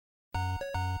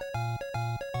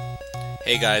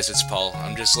Hey guys, it's Paul.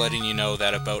 I'm just letting you know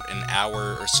that about an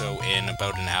hour or so in,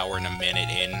 about an hour and a minute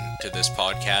in to this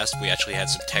podcast, we actually had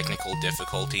some technical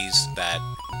difficulties that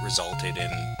resulted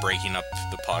in breaking up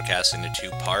the podcast into two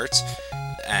parts,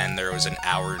 and there was an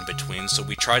hour in between, so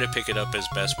we tried to pick it up as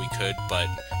best we could, but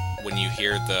when you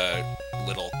hear the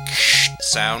little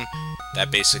sound, that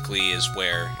basically is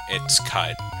where it's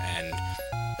cut, and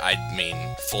I mean,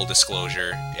 full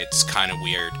disclosure, it's kind of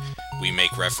weird. We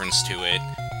make reference to it.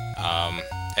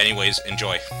 Anyways,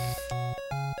 enjoy.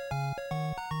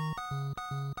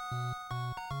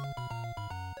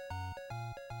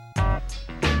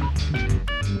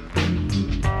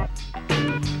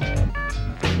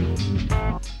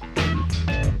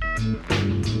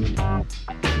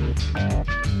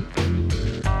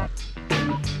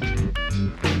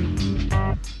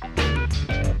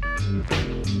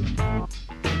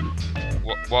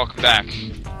 Welcome back.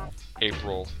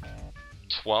 April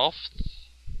 12th?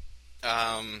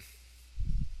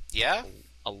 Yeah?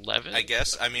 11th? I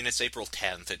guess. I mean, it's April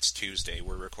 10th. It's Tuesday.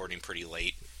 We're recording pretty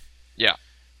late. Yeah.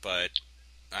 But,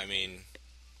 I mean...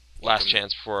 Last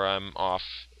chance before I'm off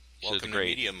to the welcome to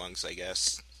great Media Monks, I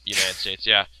guess. United States.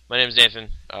 Yeah. My name is Nathan.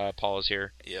 Paul is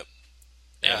here. Yep.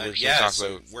 And we're just yeah, talk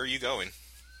so about... where are you going?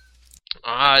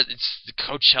 It's the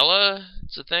Coachella.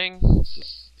 It's a thing.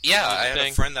 Yeah, I had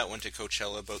a friend that went to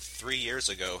Coachella about 3 years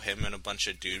ago. Him and a bunch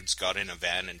of dudes got in a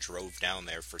van and drove down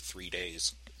there for 3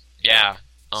 days. Yeah.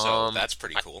 So that's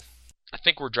pretty cool. I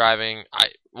think we're driving.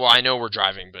 I know we're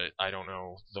driving, but I don't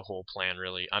know the whole plan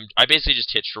really. I basically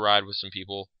just hitched a ride with some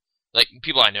people, like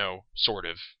people I know, sort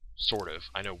of.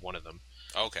 I know one of them.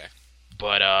 Okay.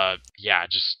 But yeah,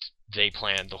 just they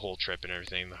planned the whole trip and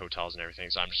everything, the hotels and everything.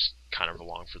 So I'm just kind of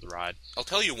along for the ride. I'll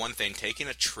tell you one thing: taking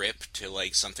a trip to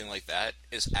like something like that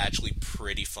is actually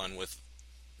pretty fun with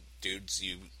dudes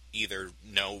you either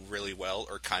know really well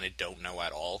or kind of don't know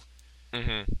at all.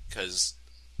 Because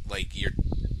like you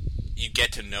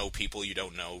get to know people you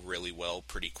don't know really well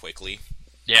pretty quickly.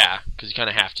 Yeah, because you kind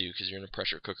of have to, because you're in a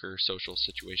pressure cooker social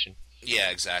situation. Yeah,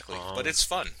 exactly. But it's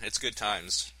fun. It's good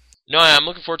times. No, I'm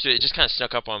looking forward to it. It just kind of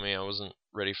snuck up on me. I wasn't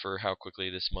ready for how quickly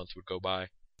this month would go by.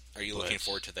 Are you looking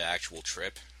forward to the actual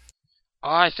trip?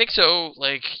 I think so.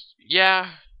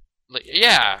 Yeah.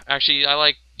 Actually, I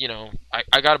like,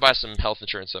 I got to buy some health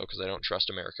insurance, though, because I don't trust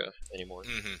America anymore.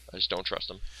 I just don't trust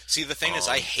them. See, the thing is,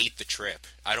 I hate the trip.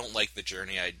 I don't like the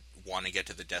journey. I want to get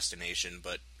to the destination,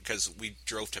 but because we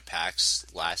drove to PAX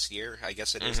last year, I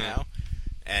guess it is now,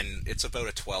 and it's about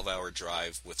a 12-hour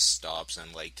drive with stops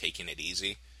and, taking it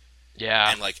easy.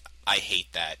 Yeah. And, I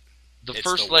hate that. The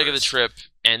first leg of the trip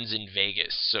ends in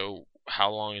Vegas, so how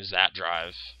long is that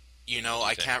drive?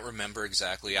 I can't remember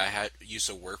exactly. I used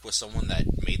to work with someone that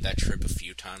made that trip a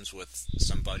few times with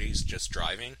some buddies just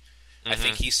driving. I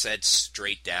think he said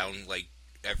straight down,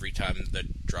 every time the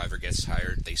driver gets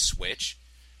tired, they switch.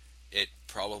 It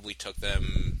probably took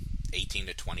them 18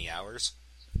 to 20 hours.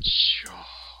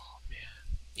 Oh,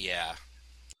 man. Yeah.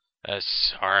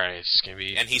 That's alright. It's gonna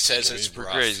be. And he says it's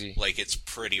rough. Crazy. It's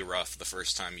pretty rough the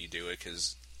first time you do it,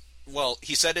 because... Well,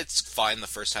 he said it's fine the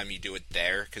first time you do it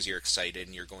there, because you're excited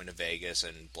and you're going to Vegas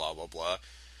and blah, blah, blah.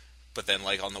 But then,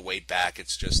 on the way back,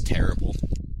 it's just terrible.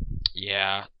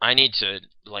 Yeah, I need to,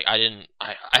 I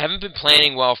haven't been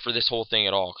planning well for this whole thing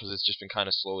at all, because it's just been kind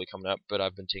of slowly coming up, but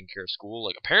I've been taking care of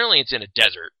school. Apparently it's in a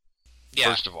desert,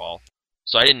 first of all.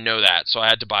 So I didn't know that, so I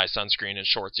had to buy sunscreen and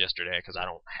shorts yesterday, because I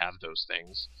don't have those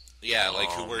things. Yeah,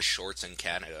 who wears shorts in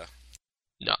Canada?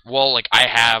 No, well, I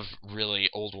have really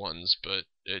old ones, but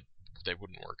they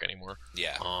wouldn't work anymore.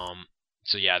 Yeah.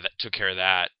 So yeah, that took care of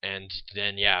that, and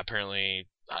then yeah, apparently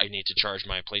I need to charge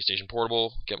my PlayStation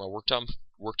Portable, get my work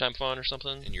time fund or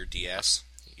something. And your DS?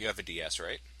 You have a DS,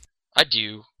 right? I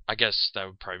do. I guess that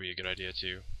would probably be a good idea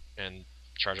too, and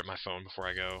charge up my phone before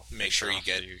I go. Make sure you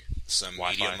get some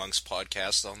Wi-Fi. Media Monks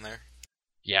podcasts on there.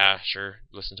 Yeah, sure.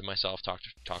 Listen to myself talk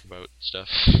about stuff.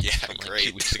 Yeah, from great.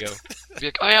 2 weeks ago. Be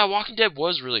like, oh yeah, Walking Dead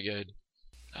was really good.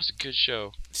 That was a good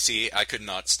show. See, I could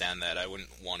not stand that. I wouldn't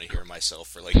want to hear myself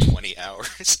for 20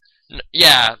 hours.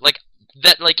 Yeah,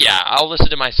 yeah, I'll listen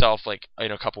to myself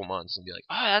in a couple months and be like,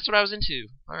 oh, that's what I was into.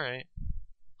 All right.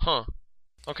 Huh.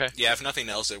 Okay. Yeah, if nothing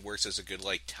else, it works as a good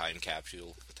time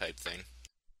capsule type thing.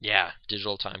 Yeah,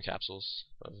 digital time capsules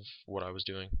of what I was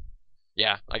doing.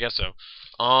 Yeah, I guess so.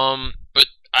 But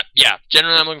yeah,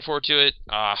 generally I'm looking forward to it.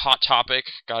 Hot Topic,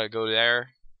 gotta go there.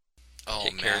 Oh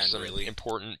take man, care of some really?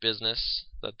 Important business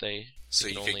that they. So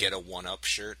you could get a 1-Up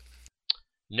shirt?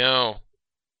 No.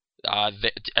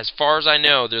 As far as I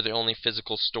know, they're the only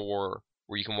physical store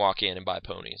where you can walk in and buy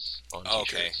ponies on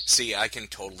t-shirts. Okay. See, I can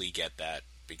totally get that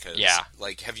because,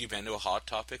 have you been to a Hot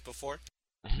Topic before?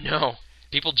 No.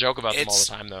 People joke about them all the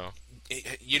time, though.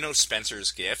 You know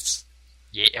Spencer's Gifts?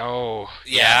 Yeah. Oh.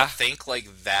 Yeah. Think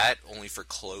like that, only for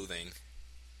clothing.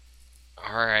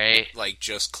 All right. Like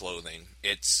just clothing.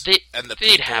 And the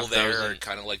people people there are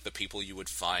kind of like the people you would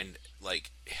find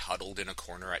like huddled in a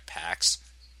corner at PAX.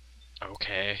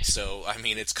 Okay. So I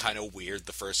mean, it's kind of weird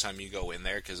the first time you go in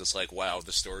there because it's like, wow,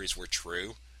 the stories were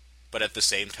true. But at the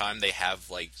same time, they have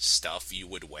like stuff you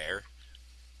would wear.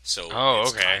 So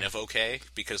it's kind of okay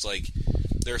because like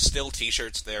there's still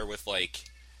T-shirts there with like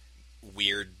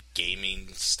weird gaming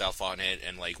stuff on it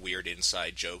and like weird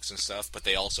inside jokes and stuff, but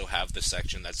they also have the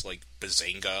section that's like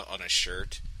Bazinga on a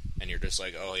shirt, and you're just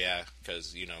like, oh yeah,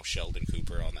 because you know Sheldon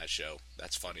Cooper on that show,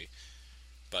 that's funny.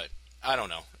 But I don't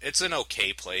know, it's an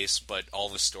okay place, but all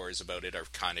the stories about it are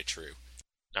kind of true.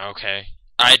 Okay.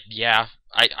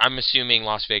 I'm assuming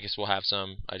Las Vegas will have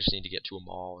some. I just need to get to a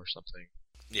mall or something.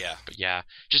 Yeah. But yeah,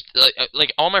 just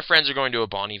like all my friends are going to a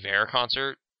Bon Iver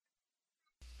concert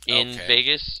in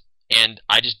Vegas, and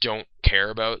I just don't care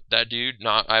about that dude.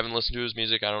 I haven't listened to his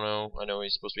music. I don't know. I know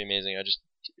he's supposed to be amazing.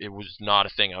 It was not a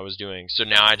thing I was doing. So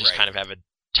now I just kind of have a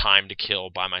time to kill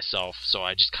by myself. So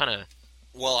I just kind of.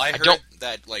 Well, I heard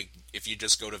that like if you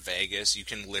just go to Vegas, you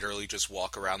can literally just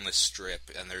walk around the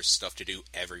strip, and there's stuff to do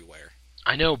everywhere.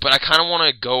 I know, but I kind of want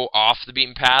to go off the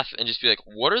beaten path and just be like,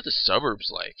 what are the suburbs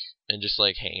like? And just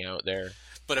like hang out there.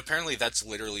 But apparently that's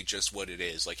literally just what it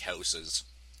is, like houses.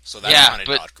 So that's kind of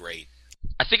not great.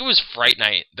 I think it was Fright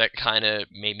Night that kind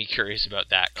of made me curious about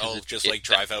that. Just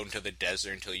drive out into the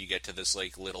desert until you get to this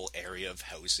like little area of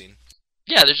housing.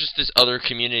 Yeah, there's just this other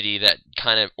community that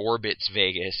kind of orbits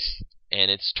Vegas,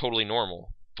 and it's totally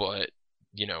normal. But,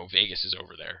 you know, Vegas is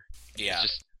over there. Yeah. It's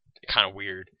just kind of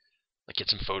weird. Like, get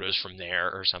some photos from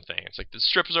there or something. It's like, the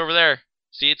strip is over there.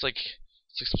 See, it's like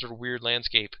some sort of weird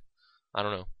landscape. I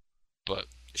don't know. But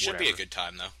it should be a good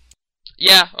time, though.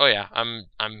 Yeah. Oh, yeah.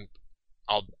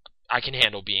 I can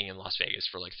handle being in Las Vegas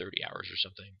for like 30 hours or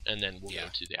something, and then we'll go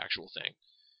to the actual thing.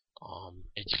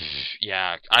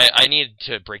 I need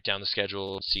to break down the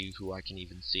schedule and see who I can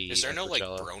even see. Is there no like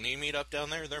brony meetup down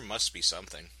there? There must be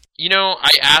something. You know, I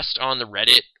asked on the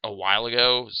Reddit a while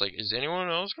ago. It's like, is anyone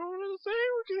else going to the thing?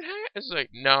 We can hang. It's like,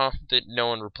 no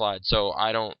one replied. So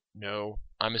I don't know.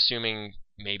 I'm assuming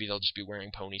maybe they'll just be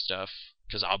wearing pony stuff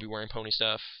because I'll be wearing pony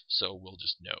stuff. So we'll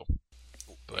just know.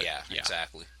 But, yeah,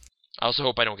 exactly. I also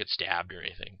hope I don't get stabbed or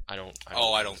anything. I don't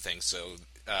think so.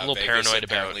 I'm a little Vegas paranoid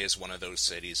apparently is one of those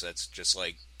cities that's just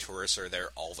like tourists are there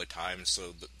all the time,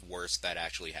 so the worst that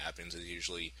actually happens is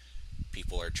usually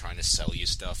people are trying to sell you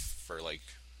stuff for like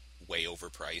way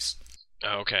overpriced.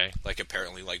 Oh, okay. Like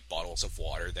apparently like bottles of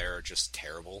water there are just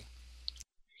terrible.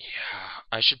 Yeah,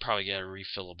 I should probably get a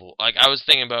refillable. Like I was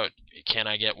thinking about, can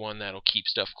I get one that'll keep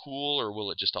stuff cool, or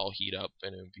will it just all heat up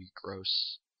and it would be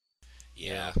gross?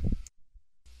 Yeah.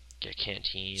 Get a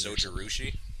canteen. So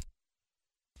Jerushi?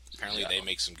 Apparently they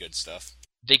make some good stuff.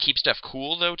 They keep stuff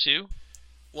cool, though, too?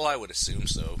 Well, I would assume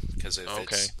so, because if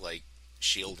it's, like,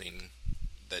 shielding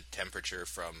the temperature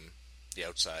from the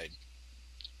outside,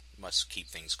 it must keep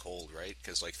things cold, right?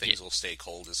 Because, like, things will stay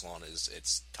cold as long as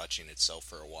it's touching itself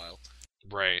for a while.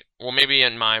 Right. Well, maybe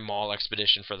in my mall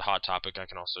expedition for the Hot Topic, I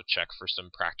can also check for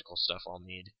some practical stuff I'll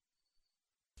need.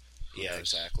 Yeah,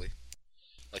 exactly.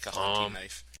 Like a hunting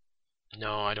knife.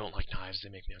 No, I don't like knives. They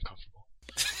make me uncomfortable.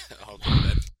 Oh, good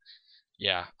then.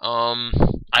 Yeah.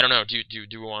 I don't know. Do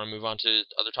we want to move on to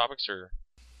other topics, or?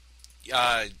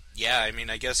 Yeah. I mean,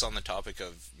 I guess on the topic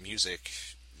of music,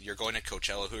 you're going to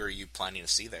Coachella. Who are you planning to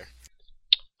see there?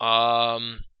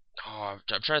 I'm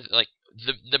trying to like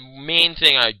the main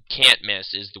thing I can't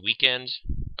miss is The Weeknd.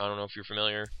 I don't know if you're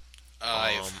familiar.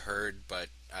 I've heard, but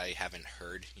I haven't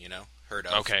heard. Heard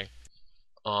of. Okay.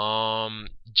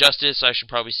 Justice I should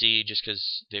probably see just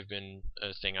because they've been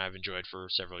a thing I've enjoyed for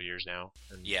several years now.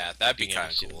 And yeah, that'd be kind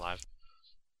of cool. Live.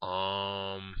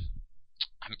 I'm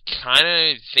kind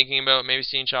of thinking about maybe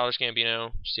seeing Childish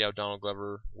Gambino, see how Donald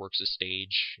Glover works the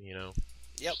stage,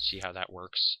 Yep. See how that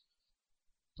works.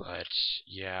 But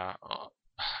yeah,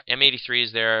 M83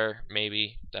 is there,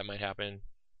 maybe that might happen.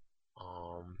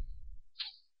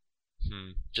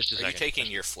 Just a second. Are you taking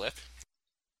your flip?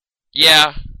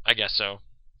 Yeah, I guess so.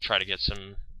 Try to get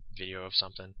some video of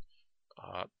something.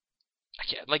 I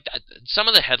can't like that. Some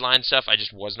of the headline stuff I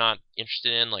just was not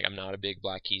interested in. Like I'm not a big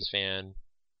Black Keys fan.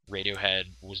 Radiohead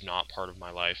was not part of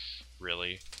my life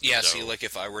really. Yeah, so. See, like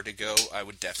if I were to go, I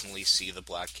would definitely see the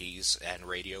Black Keys and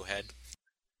Radiohead.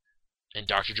 And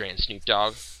Dr. Dre and Snoop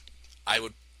Dogg. I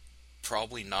would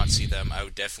probably not see them. I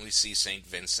would definitely see St.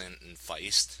 Vincent and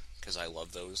Feist because I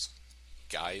love those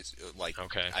guys. Like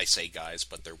I say guys,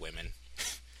 but they're women.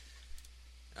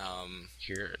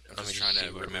 Here, I'm just trying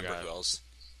to remember who else.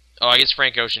 Oh, I guess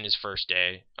Frank Ocean is First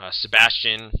Day.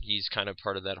 Sebastian, he's kind of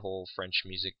part of that whole French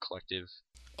music collective.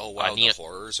 Oh wow, the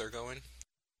Horrors are going?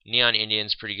 Neon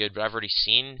Indian's pretty good, but I've already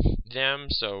seen them,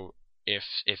 so if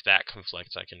that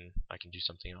conflicts, I can do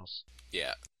something else.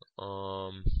 Yeah.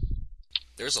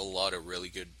 There's a lot of really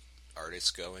good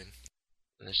artists going.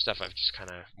 And there's stuff I've just kind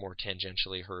of more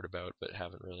tangentially heard about, but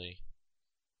haven't really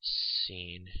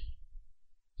seen.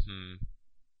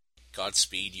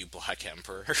 Godspeed, you Black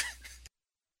Emperor.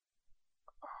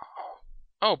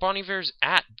 Oh, Bon Iver's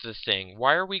at the thing.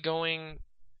 Why are we going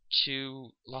to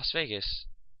Las Vegas?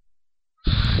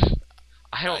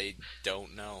 I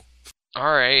don't know.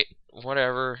 Alright,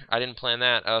 whatever. I didn't plan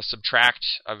that. Subtract.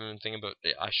 I've been thinking about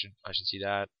it. I should see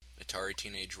that. Atari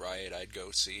Teenage Riot, I'd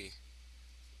go see.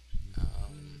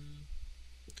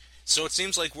 So it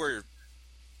seems like we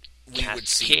would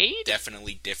see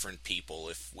definitely different people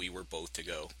if we were both to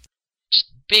go.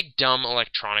 Just big, dumb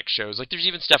electronic shows. Like, there's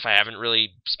even stuff I haven't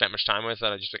really spent much time with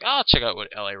that I just like, I'll check out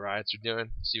what LA Riots are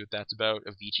doing, see what that's about.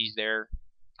 Avicii's there.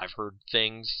 I've heard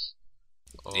things.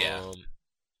 Yeah.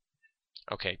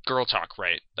 Okay, Girl Talk,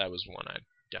 right. That was one I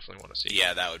definitely want to see.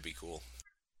 Yeah, that would be cool.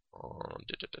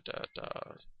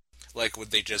 Like,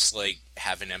 would they just, like,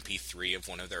 have an MP3 of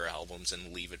one of their albums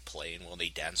and leave it playing while they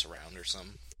dance around or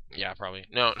something? Yeah, probably.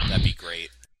 No. That'd be great.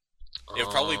 It would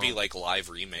probably be, like, live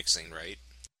remixing, right?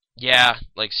 Yeah,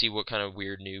 like, see what kind of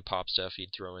weird new pop stuff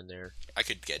he'd throw in there. I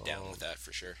could get down with that,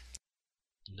 for sure.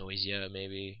 Noisia,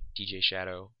 maybe. DJ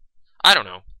Shadow. I don't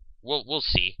know. We'll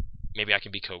see. Maybe I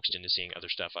can be coaxed into seeing other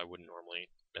stuff I wouldn't normally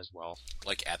as well.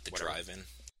 Like at the drive-in?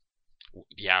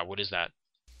 Yeah, what is that?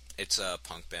 It's a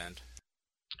punk band.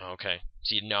 Okay.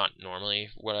 See, not normally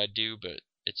what I'd do, but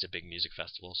it's a big music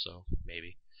festival, so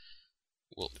maybe.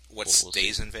 What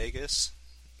stays in Vegas?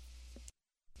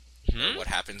 What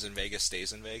happens in Vegas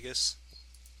stays in Vegas?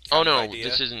 Oh no,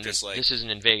 this isn't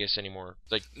in Vegas anymore.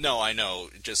 Like, no, I know.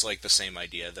 Just like the same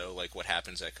idea though. Like what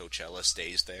happens at Coachella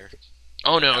stays there.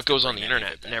 Oh no, it goes on the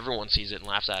internet and everyone sees it and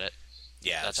laughs at it.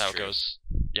 Yeah, that's how it goes.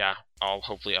 Yeah, I'll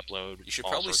hopefully upload. You should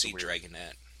probably see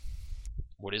Dragonette.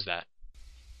 What is that?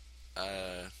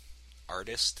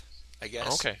 Artist, I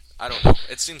guess. Okay. I don't know.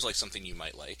 It seems like something you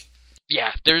might like.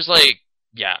 Yeah, there's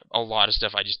a lot of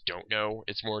stuff I just don't know.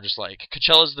 It's more just like,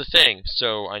 Coachella's the thing,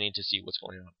 so I need to see what's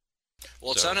going on.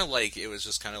 Well, it sounded like it was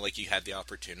just kind of like you had the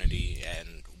opportunity,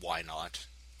 and why not?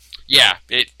 Yeah,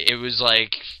 it was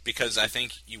like... Because I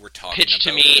think you were talking pitched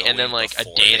about to me, and then like a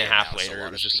day and a half later,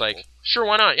 it was just like, sure,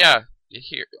 why not? Yeah,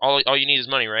 here, all you need is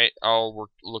money, right? I'll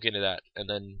look into that, and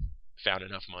then found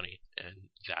enough money, and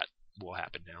that will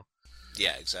happen now.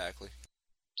 Yeah, exactly.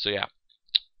 So yeah,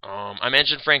 I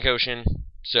mentioned Frank Ocean,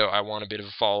 so I want a bit of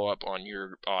a follow-up on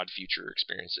your odd future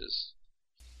experiences.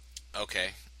 Okay.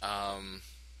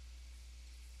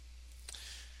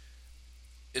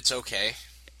 It's okay,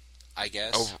 I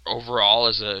guess. Overall,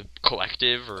 as a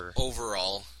collective, or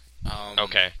overall,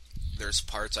 okay. There's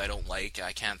parts I don't like.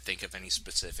 I can't think of any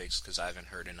specifics because I haven't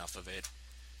heard enough of it.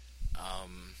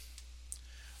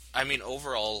 I mean,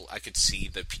 overall, I could see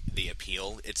the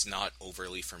appeal. It's not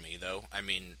overly for me, though. I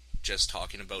mean, just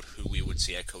talking about who we would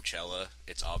see at Coachella,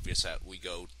 it's obvious that we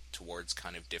go towards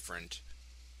kind of different,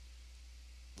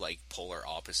 like, polar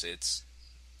opposites.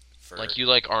 Like, you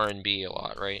like R&B a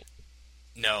lot, right?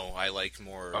 No, I like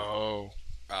more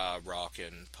rock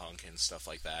and punk and stuff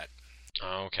like that.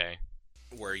 Oh, okay.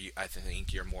 Where I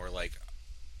think you're more like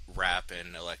rap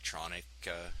and electronic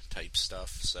type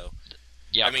stuff, so...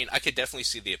 Yeah, I mean, I could definitely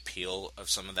see the appeal of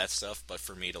some of that stuff, but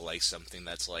for me to like something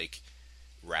that's like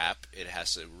rap, it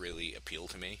has to really appeal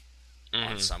to me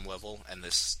on some level, and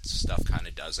this stuff kind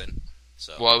of doesn't.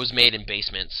 So, well, it was made in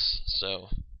basements, so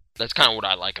that's kind of what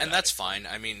I like about it. And that's fine.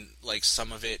 I mean, like,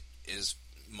 some of it is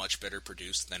much better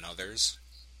produced than others.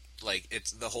 Like,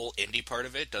 it's the whole indie part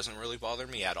of it doesn't really bother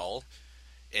me at all.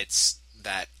 It's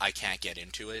that I can't get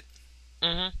into it.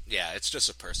 Yeah, it's just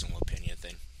a personal opinion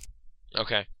thing.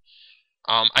 Okay.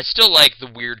 I still like the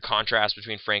weird contrast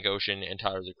between Frank Ocean and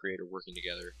Tyler, the Creator, working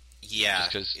together. Yeah,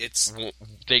 because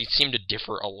they seem to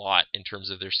differ a lot in terms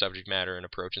of their subject matter and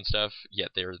approach and stuff, yet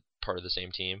they're part of the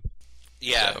same team.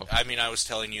 Yeah, so. I mean, I was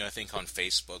telling you, I think on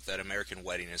Facebook, that American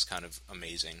Wedding is kind of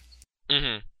amazing.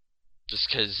 Just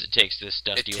because it takes this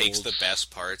dusty It takes the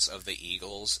best parts of the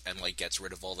Eagles and, like, gets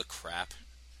rid of all the crap.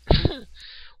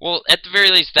 Well, at the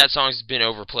very least, that song's been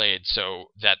overplayed,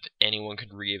 so that anyone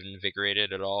could reinvigorate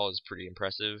it at all is pretty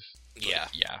impressive.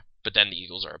 But, yeah. But then the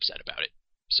Eagles are upset about it,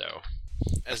 so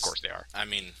of course they are. I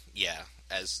mean, yeah,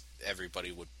 as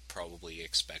everybody would probably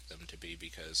expect them to be,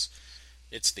 because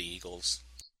it's the Eagles.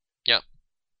 Yep.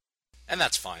 And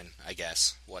that's fine, I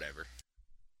guess. Whatever.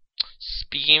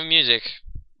 Speaking of music,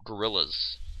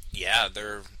 Gorillaz. Yeah,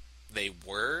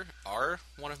 are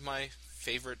one of my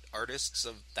favorite artists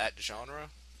of that genre,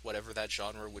 whatever that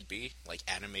genre would be, like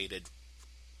animated,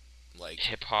 like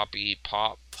hip-hoppy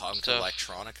pop punk stuff.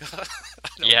 electronica.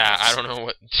 I don't know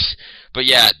what, but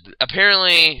yeah,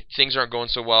 apparently things aren't going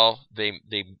so well.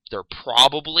 They're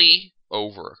probably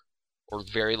over, or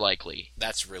very likely.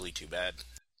 That's really too bad.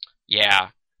 Yeah.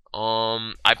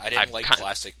 I didn't like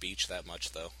Plastic Beach that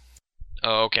much though.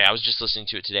 Oh, okay. I was just listening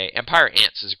to it today. Empire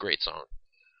Ants is a great song.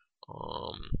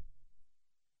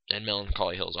 And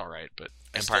Melancholy Hill's alright, but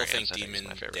Empire Ants I think is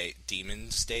my favorite.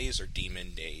 Demon's Days or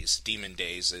Demon Days? Demon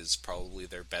Days is probably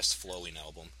their best flowing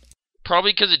album.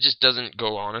 Probably because it just doesn't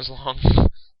go on as long.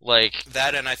 Like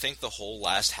that, and I think the whole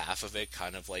last half of it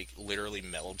kind of like literally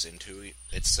melds into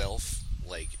itself.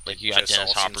 Like you got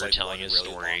Dennis Hopper like telling his really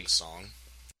story. Long song.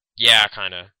 Yeah,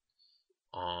 kind of.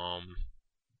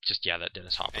 That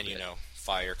Dennis Hopper. And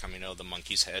fire coming out of the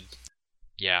monkey's head.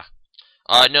 Yeah.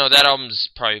 No, that album's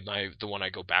probably the one I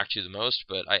go back to the most,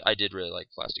 but I did really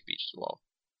like Plastic Beach as well.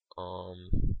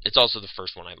 It's also the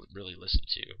first one I really listened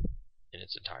to in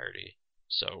its entirety,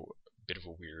 so a bit of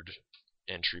a weird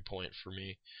entry point for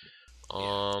me.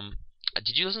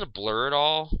 Did you listen to Blur at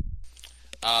all?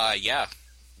 Yeah.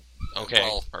 Okay.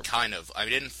 Well, kind of. I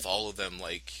didn't follow them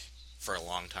for a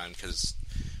long time because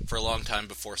for a long time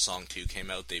before Song 2 came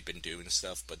out, they've been doing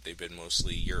stuff, but they've been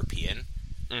mostly European.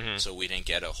 Mm-hmm. So we didn't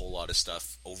get a whole lot of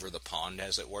stuff over the pond,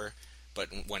 as it were. But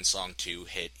when Song 2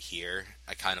 hit here,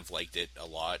 I kind of liked it a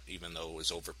lot, even though it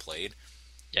was overplayed.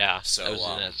 Yeah, so, that was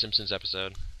in that Simpsons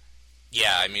episode.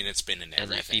 Yeah, I mean, it's been in everything.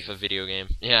 And that FIFA video game,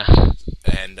 yeah.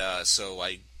 And so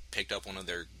I picked up one of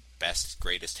their best,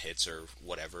 greatest hits or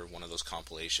whatever, one of those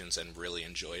compilations, and really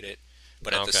enjoyed it.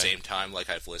 But at the same time,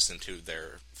 I've listened to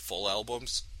their full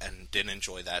albums and didn't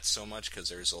enjoy that so much because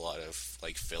there's a lot of,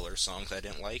 filler songs I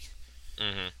didn't like.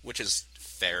 Mm-hmm. Which is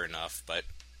fair enough, but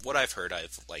what I've heard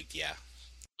I've liked, yeah.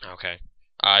 Okay.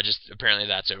 Apparently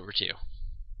that's over too.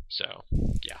 So,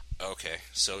 yeah. Okay,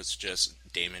 so it's just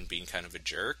Damon being kind of a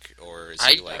jerk, or is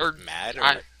he, mad,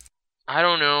 or... I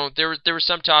don't know. There was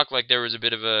some talk, there was a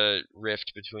bit of a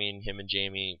rift between him and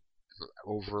Jamie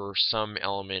over some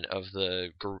element of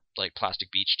the, Plastic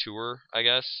Beach tour, I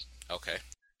guess. Okay.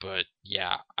 But,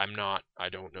 yeah, I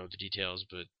don't know the details,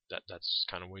 but that's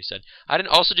kind of what he said. I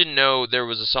also didn't know there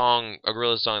was a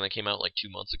Gorillaz song that came out 2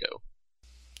 months ago.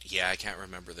 Yeah, I can't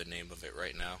remember the name of it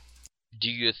right now. Do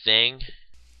You Thing?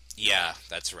 Yeah,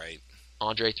 that's right.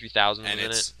 Andre 3000 was in it.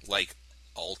 And it's,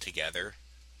 all together.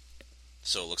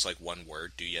 So it looks like one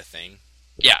word, Do Ya Thing?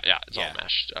 Yeah, it's all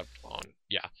mashed up on,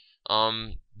 yeah.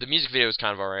 The music video is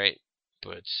kind of alright,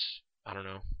 but I don't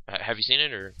know. Have you seen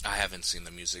it, or? I haven't seen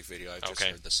the music video, I've just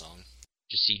heard the song.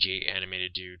 Just CG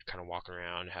animated dude kind of walking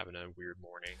around having a weird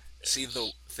morning. See,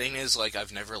 the thing is,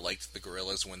 I've never liked the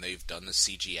Gorillaz when they've done the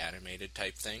CG animated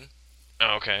type thing.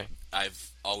 Oh, okay.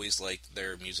 I've always liked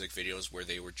their music videos where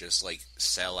they were just,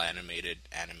 cell animated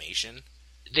animation.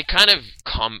 They kind of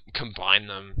combine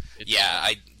them.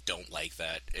 I don't like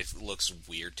that. It looks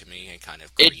weird to me and kind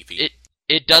of creepy.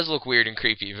 It does look weird and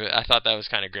creepy, but I thought that was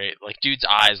kind of great. Dude's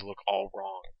eyes look all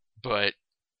wrong, but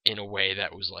in a way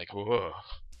that was whoa.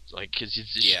 Because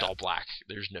it's just all black.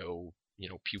 There's no,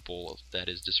 pupil that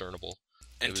is discernible.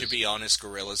 And to be honest,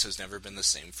 Gorillaz has never been the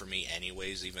same for me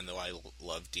anyways, even though I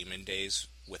love Demon Days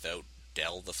without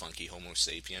Del, the funky homo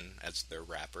sapien, as their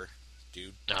rapper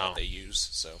dude that they use,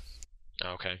 so...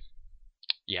 Okay.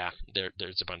 Yeah,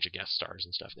 there's a bunch of guest stars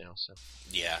and stuff now, so...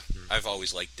 Yeah, I've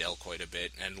always liked Del quite a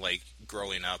bit, and,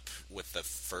 growing up with the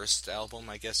first album,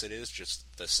 I guess it is,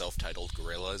 just the self-titled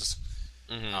Gorillaz,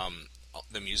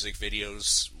 the music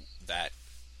videos that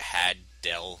had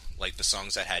Del, the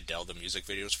songs that had Del, the music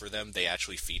videos for them, they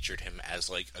actually featured him as,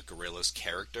 a Gorillaz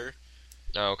character.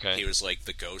 Oh, okay. He was,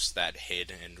 the ghost that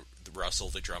hid in Russell,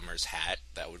 the drummer's hat,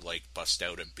 that would, bust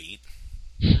out a beat.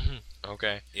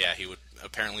 Okay. Yeah, he would,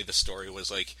 apparently the story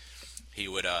was, he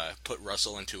would, put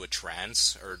Russell into a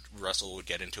trance, or Russell would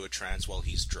get into a trance while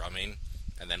he's drumming,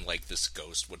 and then, this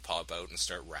ghost would pop out and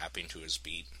start rapping to his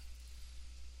beat.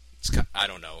 I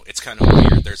don't know. It's kind of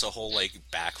weird. There's a whole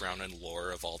background and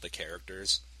lore of all the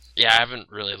characters. Yeah, I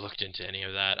haven't really looked into any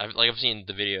of that. I've seen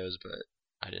the videos, but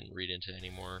I didn't read into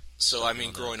any more. So I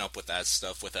mean, growing up with that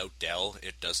stuff without Del,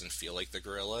 it doesn't feel like the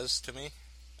Gorillaz to me.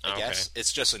 I guess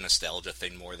it's just a nostalgia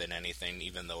thing more than anything.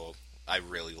 Even though I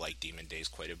really like Demon Days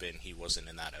quite a bit, and he wasn't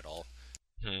in that at all.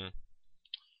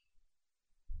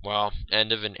 Well,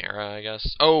 end of an era, I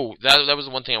guess. Oh, that was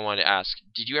the one thing I wanted to ask.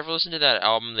 Did you ever listen to that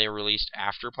album they released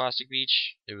after Plastic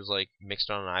Beach? It was mixed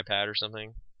on an iPad or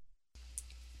something.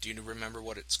 Do you remember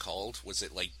what it's called? Was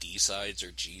it like D-sides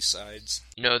or G-sides?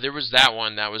 No, there was that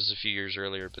one. That was a few years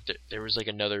earlier, but there was like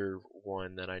another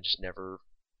one that I just never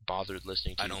bothered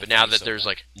listening to. But now that there's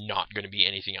like not going to be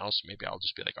anything else, maybe I'll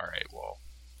just be like, all right, well.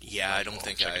 Yeah, I don't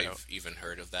think I've even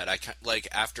heard of that. Like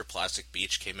after Plastic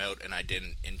Beach came out, and I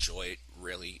didn't enjoy it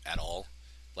really at all.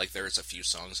 Like there's a few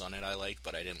songs on it I liked,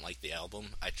 but I didn't like the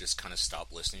album. I just kind of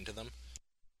stopped listening to them.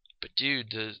 But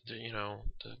dude, the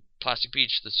Plastic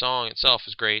Beach, the song itself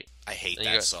is great. I hate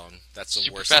that song. That's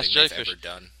the worst thing they've ever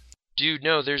done. Dude,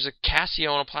 no, there's a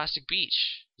Casio on a Plastic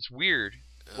Beach. It's weird.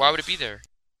 Why would it be there?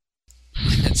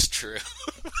 That's true.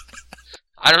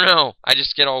 I don't know. I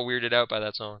just get all weirded out by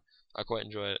that song. I quite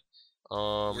enjoy it.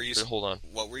 Hold on.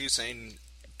 What were you saying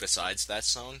besides that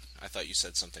song? I thought you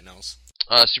said something else.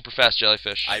 Super Fast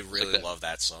Jellyfish. I really love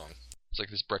that song. It's like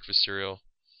this breakfast cereal.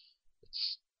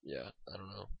 I don't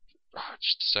know.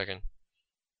 Just a second.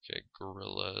 Okay,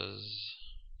 Gorillaz.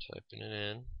 Typing it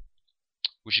in.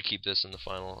 We should keep this in the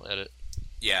final edit.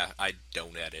 Yeah, I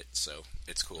don't edit, so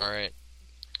it's cool. Alright.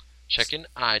 Checking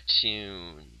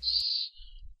iTunes.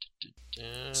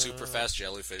 Super Fast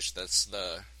Jellyfish, that's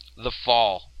The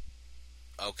Fall.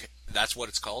 Okay, that's what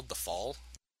it's called? The Fall?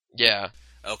 Yeah.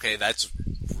 Okay, that's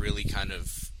really kind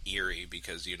of eerie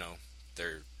because,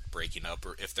 they're breaking up,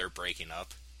 or if they're breaking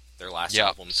up, their last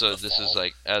album's so The this Fall. is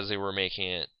like, as they were making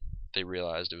it, they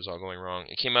realized it was all going wrong.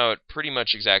 It came out pretty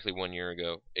much exactly 1 year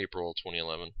ago, April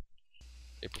 2011.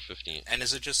 April 15th. And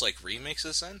is it just like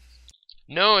remixes then?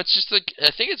 No, it's just like,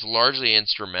 I think it's largely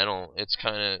instrumental. It's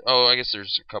kind of, I guess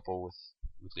there's a couple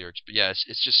with lyrics, but yeah,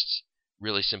 it's just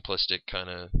really simplistic, kind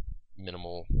of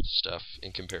minimal stuff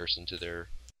in comparison to their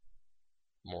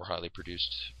more highly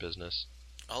produced business.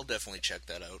 I'll definitely check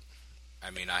that out.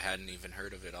 I mean, I hadn't even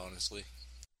heard of it, honestly.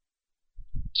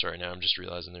 Sorry, now I'm just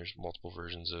realizing there's multiple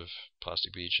versions of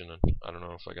Plastic Beach, and I don't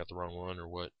know if I got the wrong one or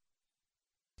what.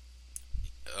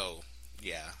 Oh,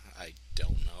 yeah, I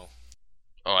don't know.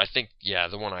 Oh, I think,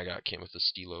 the one I got came with the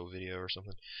Stilo video or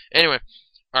something. Anyway,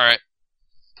 alright.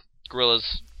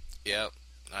 Gorillaz. Yeah,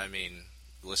 I mean,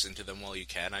 listen to them while you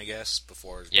can, I guess,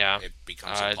 before it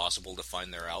becomes impossible to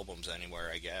find their albums anywhere,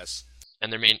 I guess.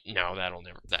 And that won't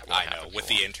I happen. know, with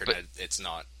the internet, it's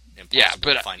not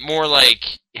impossible to find. Yeah, but more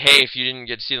like, hey, if you didn't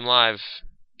get to see them live,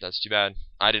 that's too bad.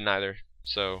 I didn't either,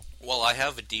 so... Well, I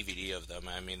have a DVD of them.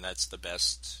 I mean, that's the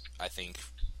best, I think,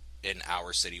 in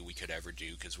our city we could ever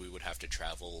do, because we would have to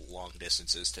travel long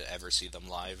distances to ever see them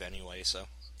live anyway, so...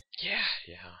 Yeah.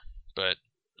 But,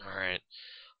 alright.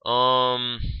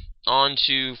 On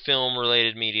to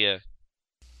film-related media.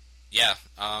 Yeah,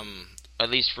 At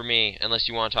least for me, unless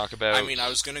you want to talk about... I mean, I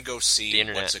was going to go see,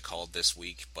 what's it called this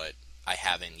week, but I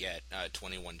haven't yet.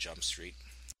 21 Jump Street.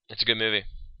 It's a good movie.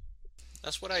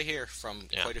 That's what I hear from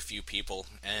quite a few people,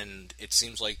 and it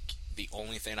seems like the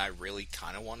only thing I really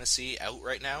kind of want to see out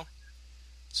right now.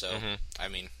 So, I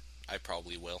mean, I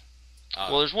probably will.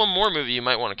 Well, there's one more movie you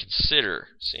might want to consider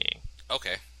seeing.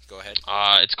 Okay, go ahead.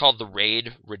 It's called The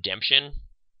Raid Redemption.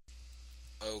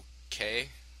 Okay.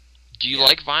 Do you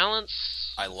like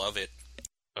violence? I love it.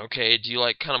 Okay, do you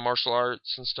like kind of martial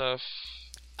arts and stuff?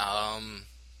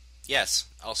 Yes.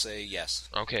 I'll say yes.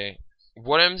 Okay.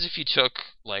 What happens if you took,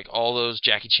 like, all those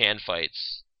Jackie Chan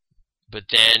fights, but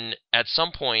then, at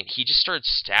some point, he just started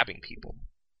stabbing people?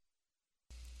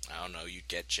 I don't know, you'd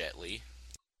get Jet Li.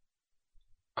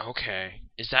 Okay.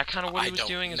 Is that kind of what he was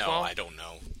doing as well? No, I don't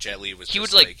know. Jet Li was he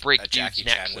just would, like break a Jackie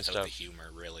dudes' Chan necks and without stuff. the humor,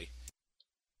 really.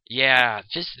 Yeah,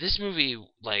 this movie,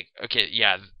 like, okay,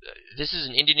 yeah, this is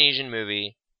an Indonesian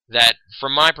movie that,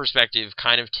 from my perspective,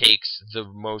 kind of takes the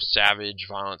most savage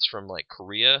violence from, like,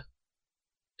 Korea.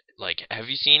 Like, have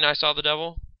you seen I Saw the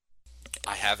Devil?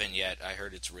 I haven't yet. I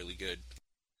heard it's really good.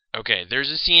 Okay,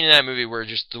 there's a scene in that movie where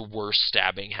just the worst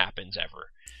stabbing happens ever.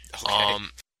 Okay.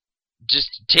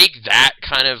 Just take that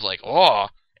kind of, like,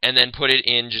 and then put it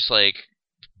in just, like,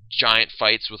 giant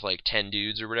fights with, like, 10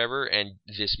 dudes or whatever, and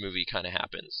this movie kind of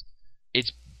happens.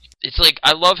 It's like,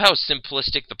 I love how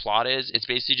simplistic the plot is. It's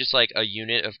basically just, like, a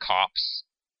unit of cops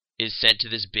is sent to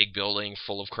this big building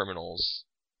full of criminals,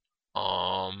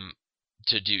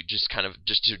 to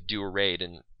do a raid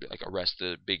and, like, arrest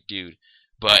the big dude.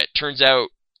 But turns out,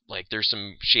 like, there's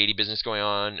some shady business going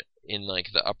on in, like,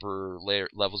 the upper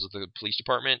levels of the police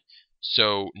department,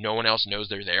 so no one else knows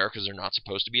they're there because they're not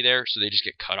supposed to be there, so they just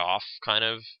get cut off, kind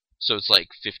of. So it's like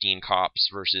 15 cops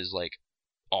versus, like,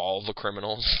 all the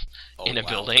criminals in a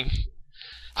building.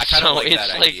 I kind of like that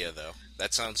idea, though.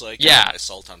 That sounds like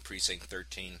Assault on Precinct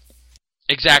 13.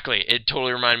 Exactly. It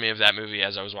totally reminded me of that movie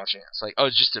as I was watching it. It's like,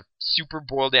 it's just a super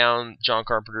boiled down John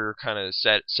Carpenter kind of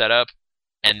set up,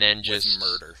 and then just... With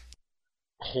murder.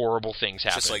 horrible things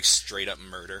happen. Just like straight up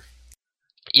murder.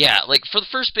 Yeah, like for the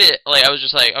first bit, like I was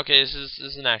just like, okay, this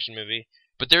is an action movie.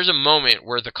 But there's a moment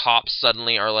where the cops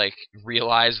suddenly are like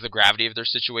realize the gravity of their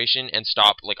situation and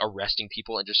stop like arresting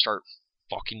people and just start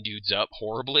fucking dudes up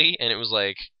horribly, and it was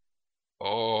like,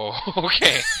 oh,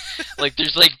 okay. Like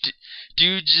there's like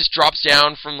dude just drops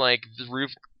down from like the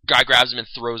roof, guy grabs him and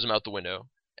throws him out the window.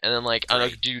 And then like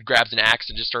another dude grabs an axe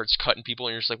and just starts cutting people,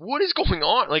 and you're just like, what is going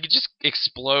on? Like it just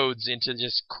explodes into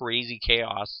just crazy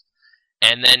chaos.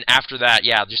 And then after that,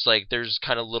 yeah, just like there's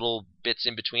kind of little bits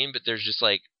in between, but there's just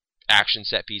like action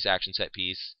set piece,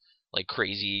 like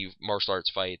crazy martial arts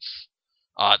fights.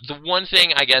 The one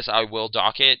thing I guess I will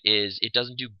dock it is it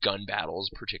doesn't do gun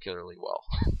battles particularly well.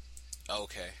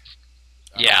 Okay.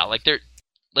 Yeah, like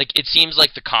it seems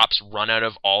like the cops run out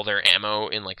of all their ammo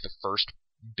in like the first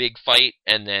big fight,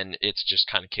 and then it's just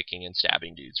kind of kicking and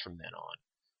stabbing dudes from then on.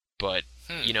 But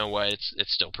you know what?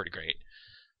 It's still pretty great.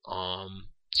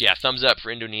 So yeah, thumbs up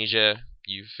for Indonesia.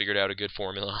 You figured out a good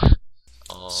formula.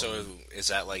 So is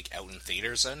that like out in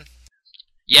theaters then?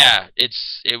 Yeah,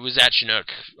 it was at Chinook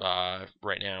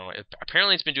right now.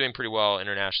 Apparently, it's been doing pretty well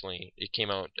internationally. It came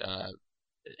out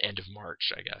end of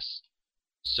March, I guess.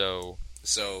 So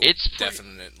it's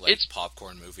definite like it's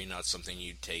popcorn movie, not something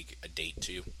you'd take a date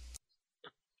to.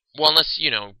 Well, unless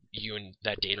you and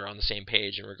that date are on the same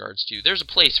page in regards to there's a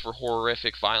place for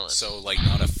horrific violence. So like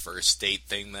not a first date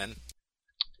thing then.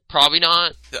 Probably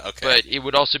not. Okay. But it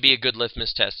would also be a good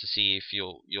litmus test to see if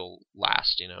you'll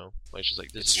last, Like just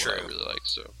like this is what I really like.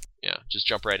 So yeah, just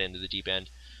jump right into the deep end.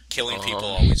 Killing people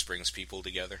always brings people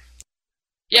together.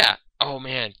 Yeah. Oh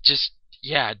man, just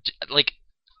like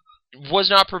was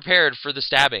not prepared for the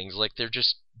stabbings. Like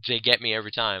they get me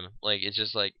every time. Like it's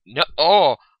just like no.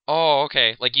 Oh,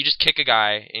 okay. Like you just kick a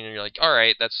guy and you're like, all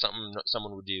right, that's something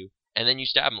someone would do. And then you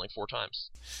stab him like 4 times.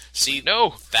 See, like,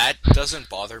 no, that doesn't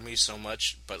bother me so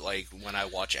much. But like when I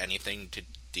watch anything to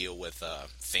deal with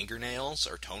fingernails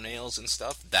or toenails and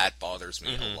stuff, that bothers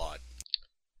me a lot.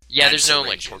 Yeah, and there's no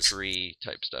like torture-y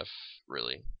type stuff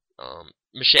really.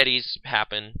 Machetes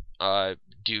happen.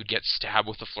 Dude gets stabbed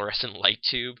with a fluorescent light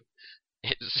tube.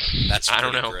 That's I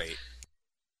don't know. Great.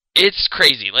 It's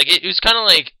crazy. Like it was kind of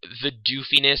like the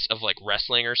doofiness of like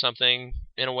wrestling or something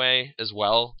in a way as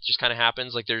well. Just kind of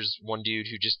happens. Like there's one dude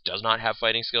who just does not have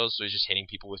fighting skills, so he's just hitting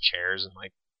people with chairs and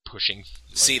like pushing.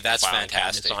 Like, see, that's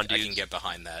fantastic. On dudes. I can get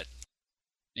behind that.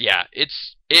 Yeah, it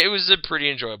was a pretty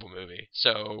enjoyable movie.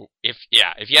 So if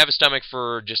you have a stomach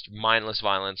for just mindless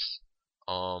violence,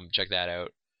 check that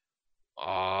out.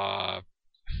 I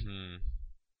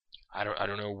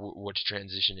don't know what to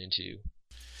transition into.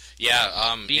 Yeah,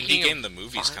 Indie Game the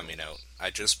movie's coming out. I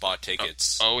just bought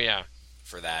tickets. Oh yeah,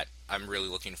 for that. I'm really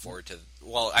looking forward to.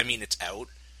 Well, I mean it's out,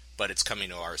 but it's coming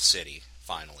to our city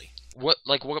finally. What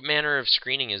manner of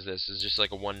screening is this? Is it just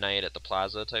like a one night at the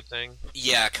plaza type thing?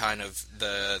 Yeah, kind of.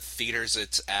 The theaters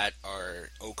it's at are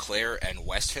Eau Claire and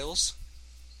West Hills.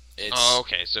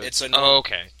 Okay. So it's a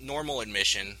normal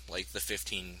admission, like the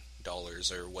 $15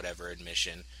 or whatever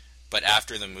admission. But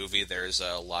after the movie, there's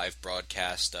a live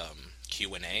broadcast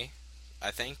Q&A,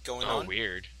 I think, going on. Oh,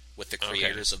 weird. With the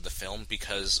creators of the film,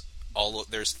 because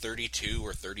there's 32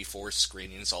 or 34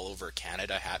 screenings all over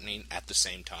Canada happening at the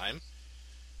same time.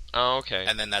 Oh, okay.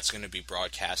 And then that's going to be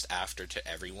broadcast after to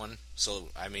everyone. So,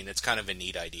 I mean, it's kind of a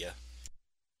neat idea.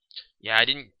 Yeah,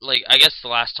 I guess the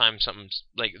last time something,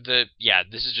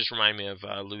 this is just reminding me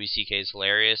of Louis C.K.'s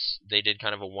Hilarious. They did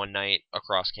kind of a one night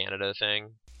across Canada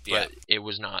thing. Yeah. But there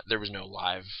was no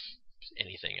live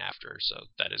anything after, so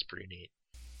that is pretty neat.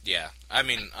 Yeah, I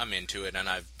mean, I'm into it, and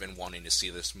I've been wanting to see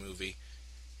this movie,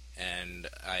 and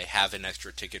I have an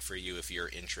extra ticket for you if you're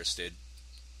interested.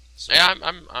 So. Yeah,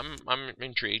 I'm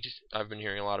intrigued. I've been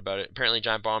hearing a lot about it. Apparently,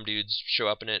 giant bomb dudes show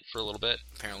up in it for a little bit.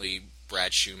 Apparently,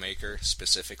 Brad Shoemaker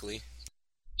specifically.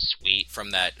 Sweet.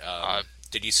 From that,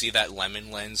 did you see that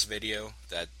Lemon Lens video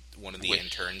that one of the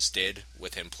interns did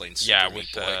with him playing Super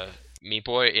Meat Boy? Meat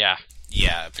Boy, yeah.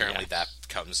 Yeah, apparently that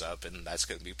comes up, and that's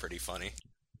going to be pretty funny.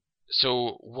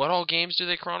 So, what all games do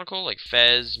they chronicle? Like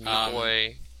Fez, Meat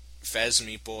Boy? Fez,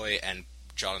 Meat Boy, and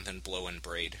Jonathan Blow and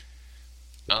Braid.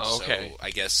 Oh, okay. So, I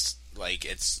guess, like,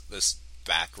 it's this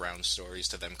background stories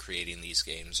to them creating these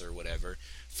games or whatever.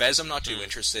 Fez I'm not too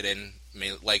interested in.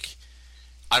 Like,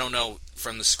 I don't know,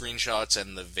 from the screenshots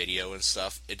and the video and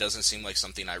stuff, it doesn't seem like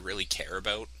something I really care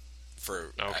about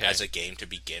as a game to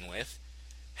begin with.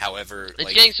 However,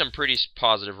 it's getting some pretty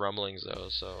positive rumblings though.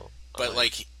 So,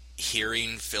 but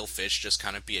hearing Phil Fish just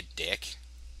kind of be a dick,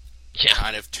 yeah,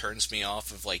 kind of turns me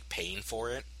off of like paying for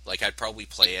it. Like I'd probably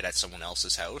play it at someone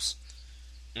else's house,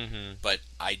 mm-hmm. but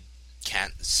I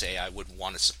can't say I would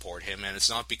want to support him, and it's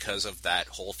not because of that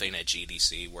whole thing at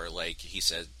GDC where, like, he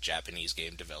said Japanese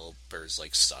game developers,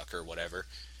 like, suck or whatever,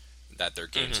 that their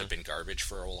games have been garbage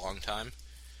for a long time.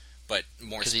 But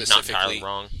more specifically,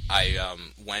 I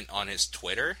went on his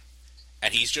Twitter,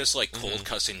 and he's just, like, cold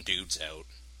cussing dudes out.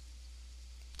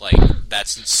 Like,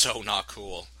 that's so not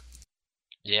cool.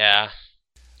 Yeah.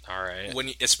 Alright.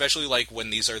 Especially, like, when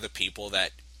these are the people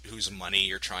whose money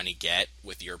you're trying to get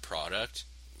with your product,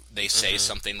 they say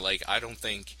something like, I don't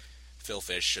think Phil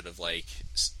Fish should have, like,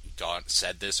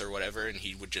 said this or whatever, and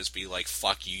he would just be like,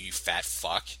 fuck you, you fat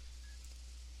fuck.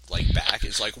 Like, back.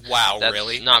 It's like, wow, that's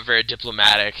really? Not very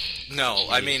diplomatic. No,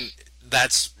 I mean,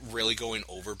 that's really going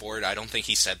overboard. I don't think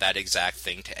he said that exact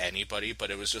thing to anybody,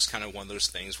 but it was just kind of one of those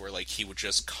things where, like, he would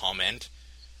just comment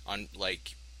on,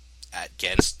 like,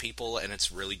 against people, and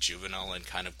it's really juvenile and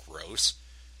kind of gross.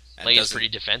 And like, it's pretty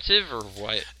defensive, or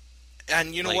what?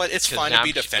 And you know, like, what? It's fine to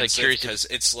be defensive, because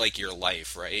it's, like, your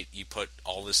life, right? You put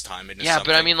all this time into something. Yeah,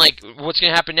 but I mean, like, what's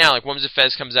going to happen now? Like, what if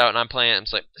Fez comes out and I'm playing it, and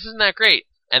it's like, this isn't that great.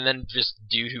 And then just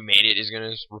dude who made it is going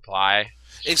to reply.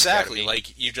 Exactly.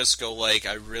 Like, you just go, like,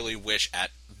 I really wish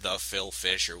at the Phil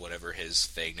Fish, or whatever his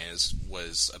thing is,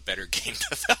 was a better game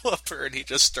developer, and he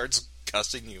just starts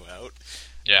cussing you out.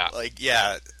 Yeah. Like,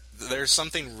 yeah, there's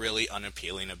something really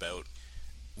unappealing about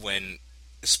when,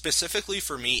 specifically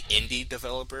for me, indie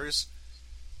developers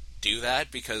do that,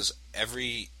 because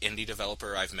every indie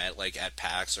developer I've met, like, at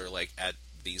PAX or, like, at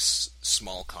these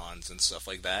small cons and stuff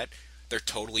like that, they're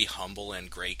totally humble and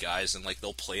great guys, and, like,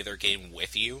 they'll play their game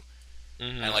with you,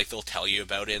 and, like, they'll tell you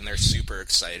about it, and they're super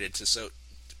excited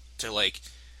to like,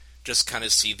 just kind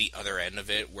of see the other end of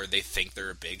it, where they think they're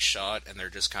a big shot, and they're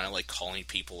just kind of, like, calling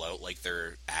people out like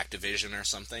they're Activision or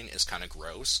something, is kind of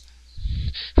gross.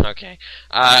 Okay.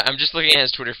 I'm just looking at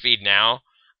his Twitter feed now.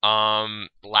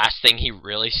 Last thing he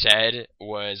really said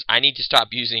was, I need to stop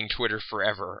using Twitter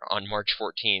forever, on March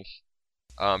 14th.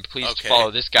 Please follow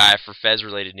this guy for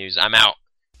Fez-related news. I'm out.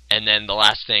 And then the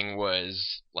last thing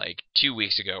was, like, 2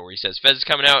 weeks ago, where he says, Fez is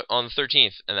coming out on the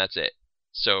 13th, and that's it.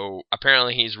 So,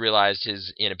 apparently he's realized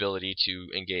his inability to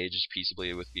engage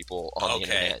peaceably with people on the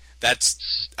internet. That's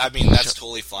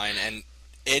totally fine. And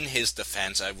in his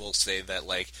defense, I will say that,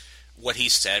 like, what he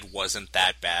said wasn't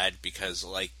that bad, because,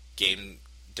 like,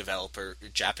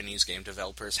 Japanese game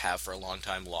developers have for a long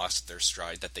time lost their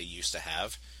stride that they used to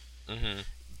have.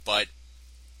 But,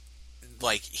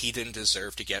 like, he didn't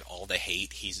deserve to get all the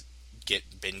hate he's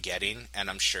been getting, and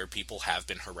I'm sure people have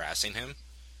been harassing him.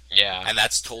 Yeah. And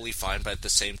that's totally fine, but at the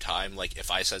same time, like, if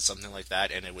I said something like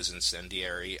that and it was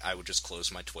incendiary, I would just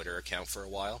close my Twitter account for a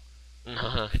while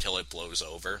until it blows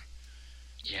over.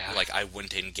 Yeah. Like, I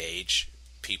wouldn't engage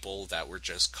people that were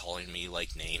just calling me,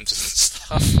 like, names and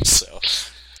stuff, so...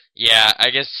 Yeah,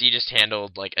 I guess he just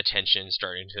handled, like, attention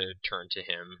starting to turn to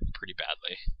him pretty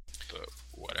badly, but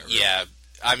whatever. Yeah,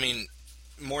 I mean,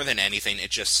 more than anything, it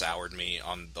just soured me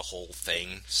on the whole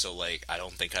thing, so, like, I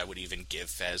don't think I would even give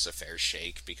Fez a fair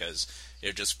shake, because it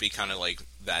would just be kind of like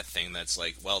that thing that's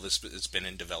like, well, it's been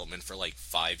in development for, like,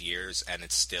 5 years, and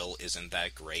it still isn't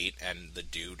that great, and the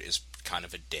dude is kind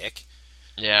of a dick.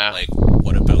 Yeah. Like,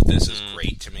 what about this is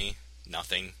great to me?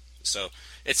 Nothing. So,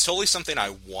 it's totally something I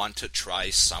want to try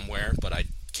somewhere, but I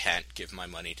can't give my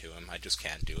money to him. I just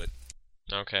can't do it.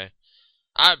 Okay.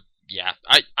 I'm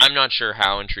not sure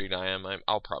how intrigued I am.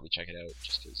 I'll probably check it out,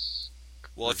 just because...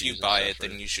 Well, if you buy it,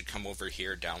 then you should come over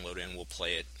here, download it, and we'll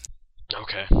play it.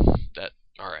 Okay.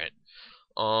 Alright.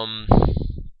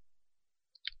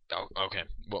 Okay.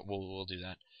 We'll do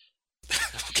that.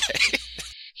 Okay.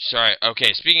 Sorry.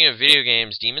 Okay, speaking of video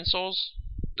games, Demon's Souls?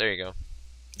 There you go.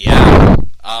 Yeah.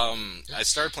 I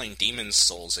started playing Demon's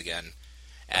Souls again,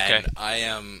 and I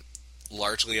am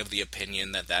largely of the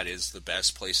opinion that is the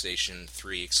best PlayStation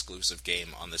 3 exclusive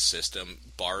game on the system,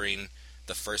 barring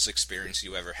the first experience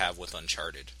you ever have with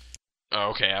Uncharted.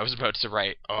 Okay, I was about to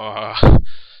write.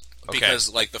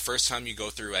 Because, like, the first time you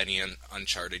go through any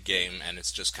Uncharted game, and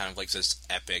it's just kind of like this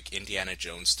epic Indiana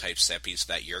Jones type set piece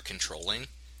that you're controlling,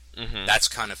 that's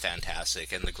kind of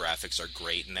fantastic, and the graphics are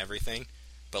great and everything.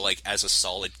 But, like, as a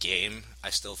solid game, I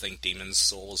still think Demon's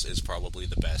Souls is probably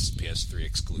the best PS3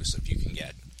 exclusive you can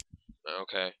get.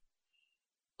 Okay.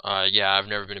 Yeah, I've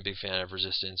never been a big fan of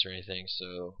Resistance or anything,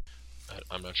 so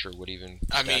I'm not sure what even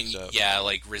stacks up. Yeah,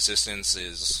 like, Resistance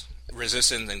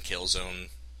and Killzone,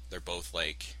 they're both,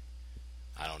 like,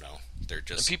 I don't know, they're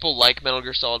just... And people like Metal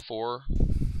Gear Solid 4,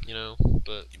 you know,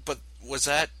 but... But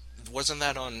wasn't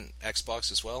that on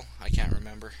Xbox as well? I can't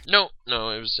remember. No,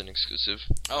 it was an exclusive.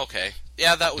 Okay.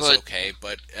 Yeah, that was okay,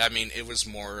 but, I mean, it was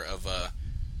more of a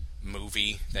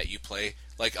movie that you play.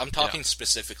 Like, I'm talking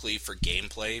specifically for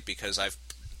gameplay, because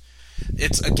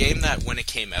It's a game that when it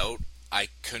came out, I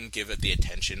couldn't give it the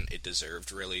attention it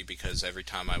deserved, really, because every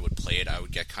time I would play it, I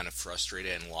would get kind of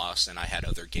frustrated and lost, and I had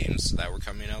other games that were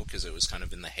coming out, because it was kind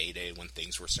of in the heyday when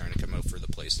things were starting to come out for the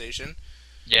PlayStation.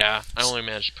 Yeah, I only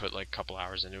managed to put like a couple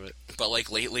hours into it. But like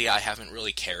lately, I haven't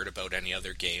really cared about any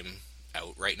other game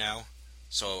out right now.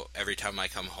 So every time I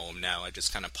come home now, I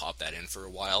just kind of pop that in for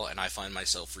a while, and I find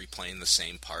myself replaying the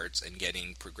same parts and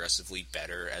getting progressively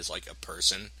better as like a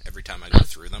person every time I go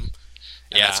through them.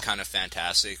 And that's kind of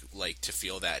fantastic, like, to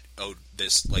feel that, oh,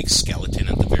 this, like, skeleton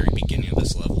at the very beginning of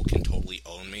this level can totally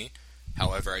own me.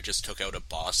 However, I just took out a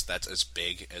boss that's as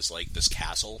big as, like, this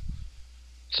castle.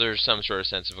 So there's some sort of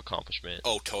sense of accomplishment.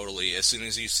 Oh, totally. As soon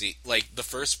as you see, like, the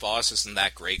first boss isn't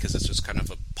that great because it's just kind of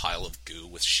a pile of goo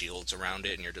with shields around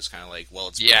it, and you're just kind of like, well,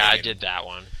 it's... Yeah, I did that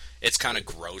one. It's kind of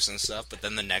gross and stuff, but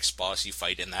then the next boss you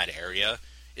fight in that area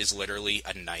is literally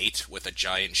a knight with a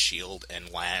giant shield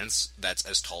and lance that's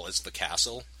as tall as the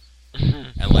castle.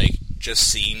 And, like, just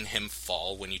seeing him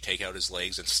fall when you take out his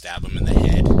legs and stab him in the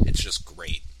head, it's just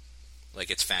great. Like,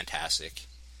 it's fantastic.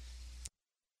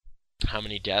 How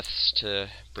many deaths to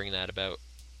bring that about?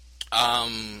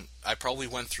 I probably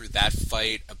went through that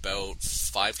fight about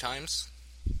 5 times.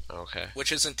 Okay.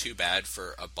 Which isn't too bad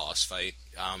for a boss fight.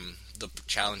 The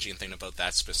challenging thing about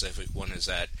that specific one is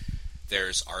that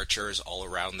there's archers all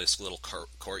around this little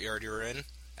courtyard you're in,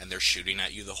 and they're shooting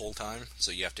at you the whole time,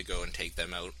 so you have to go and take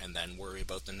them out and then worry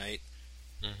about the knight.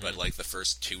 But, like, the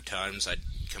first 2 times, I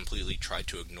completely tried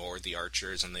to ignore the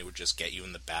archers, and they would just get you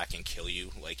in the back and kill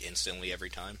you, like, instantly every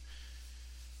time.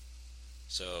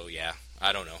 So, yeah,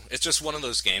 I don't know. It's just one of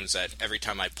those games that every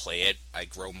time I play it, I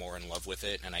grow more in love with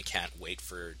it, and I can't wait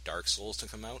for Dark Souls to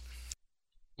come out.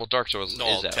 Well, Dark Souls is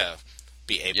out. To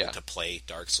be able to play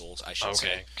Dark Souls, I should say.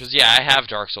 Okay, because, yeah, I have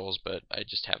Dark Souls, but I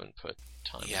just haven't put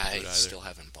time into it either. Yeah, I still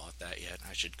haven't bought that yet.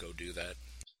 I should go do that.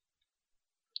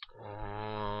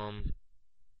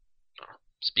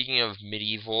 Speaking of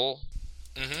medieval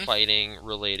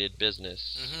fighting-related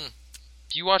business,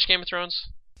 do you watch Game of Thrones?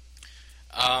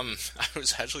 I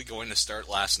was actually going to start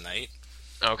last night.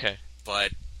 Okay.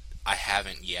 But I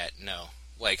haven't yet, no.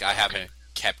 Like, I haven't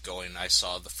kept going. I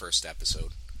saw the first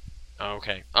episode.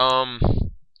 Okay.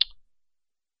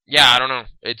 Yeah, I don't know.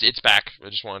 It's back. I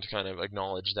just wanted to kind of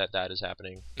acknowledge that is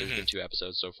happening. There's been 2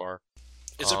 episodes so far.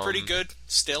 Is it pretty good,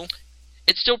 still?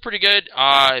 It's still pretty good.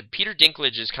 Peter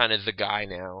Dinklage is kind of the guy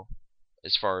now,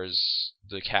 as far as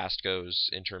the cast goes,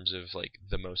 in terms of, like,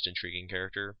 the most intriguing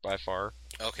character, by far.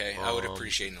 Okay, I would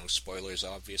appreciate no spoilers,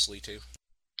 obviously, too.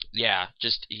 Yeah,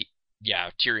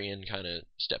 Tyrion kind of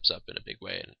steps up in a big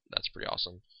way, and that's pretty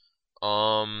awesome.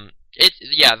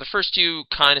 The first 2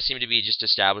 kind of seem to be just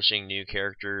establishing new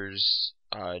characters,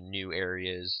 new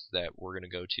areas that we're gonna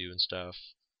go to and stuff.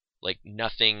 Like,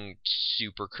 nothing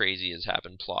super crazy has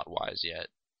happened plot-wise yet.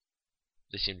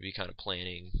 They seem to be kind of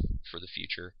planning for the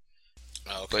future.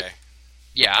 Okay. But,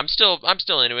 yeah, I'm still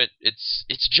into it.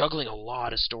 It's juggling a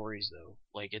lot of stories, though.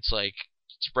 Like, it's like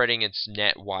spreading its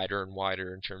net wider and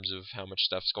wider in terms of how much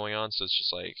stuff's going on. So it's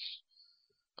just like,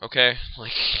 okay,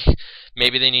 like,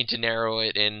 maybe they need to narrow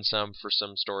it in for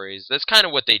some stories. That's kind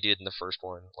of what they did in the first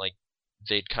one. Like,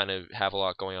 they'd kind of have a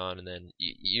lot going on, and then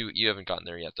you haven't gotten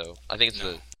there yet, though. I think it's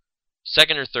the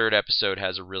second or third episode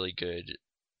has a really good,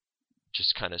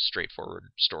 just kind of straightforward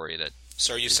story that...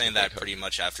 So are you saying that pretty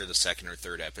much after the second or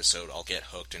third episode, I'll get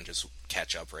hooked and just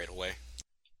catch up right away?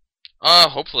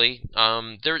 Hopefully.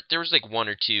 There was like 1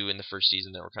 or 2 in the first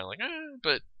season that were kind of like,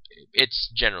 but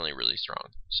it's generally really strong.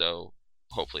 So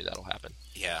hopefully that'll happen.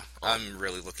 Yeah, I'm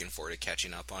really looking forward to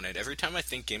catching up on it. Every time I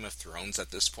think Game of Thrones at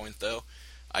this point, though,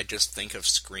 I just think of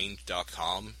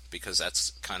Screen.com, because that's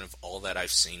kind of all that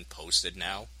I've seen posted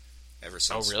now. Ever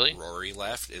since Rory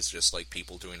left, is just like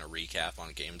people doing a recap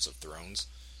on Games of Thrones.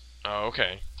 Oh,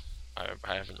 okay. I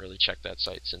haven't really checked that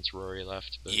site since Rory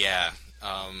left. But... Yeah.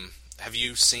 Have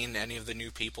you seen any of the new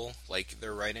people, like,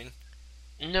 they're writing?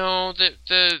 No,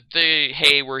 the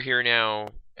Hey, We're Here Now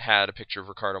had a picture of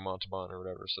Ricardo Montalban or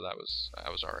whatever, so that was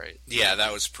alright. Yeah,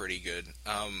 that was pretty good.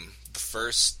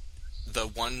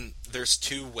 There's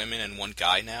 2 women and 1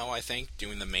 guy now, I think,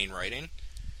 doing the main writing.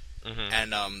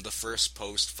 And the first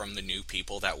post from the new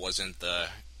people that wasn't the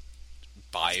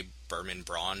by Berman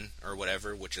Braun or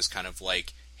whatever, which is kind of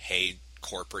like, hey,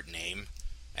 corporate name,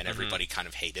 and everybody kind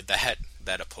of hated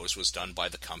that a post was done by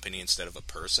the company instead of a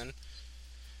person.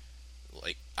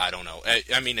 Like, I don't know.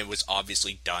 I mean, it was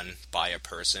obviously done by a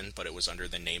person, but it was under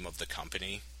the name of the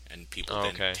company, and people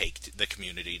the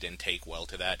community didn't take well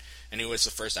to that. Anyways,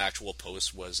 the first actual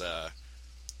post was a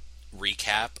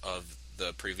recap of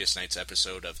the previous night's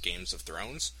episode of Games of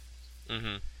Thrones.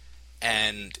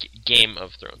 And Game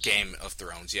of Thrones. Game of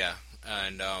Thrones, yeah.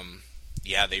 and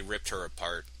yeah, they ripped her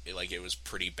apart. It was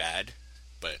pretty bad,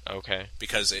 but Okay.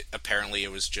 because apparently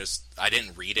it was just, I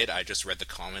didn't read it. I just read the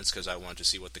comments because I wanted to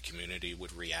see what the community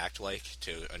would react like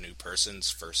to a new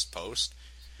person's first post,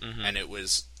 and it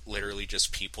was literally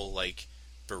just people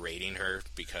berating her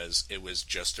because it was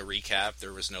just a recap.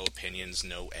 There was no opinions,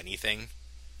 no anything.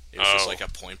 It was just a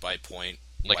point by point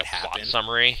Like what a happened. plot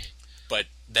summary. But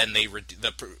then the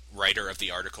writer of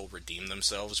the article redeemed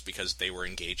themselves because they were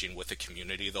engaging with the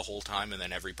community the whole time, and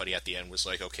then everybody at the end was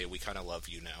like, okay, we kind of love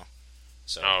you now.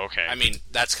 So, okay. I mean,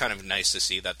 that's kind of nice to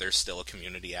see that there's still a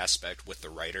community aspect with the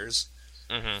writers.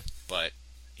 But,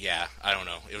 yeah, I don't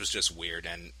know. It was just weird,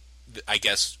 and I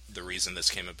guess the reason this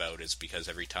came about is because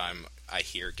every time I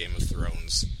hear Game of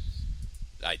Thrones,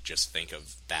 I just think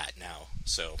of that now.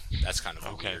 So that's kind of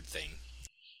a weird thing.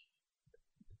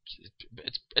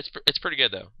 It's pretty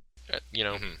good though,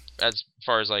 as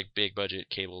far as big budget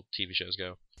cable TV shows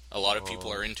go. A lot of people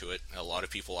are into it. A lot of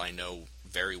people I know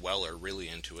very well are really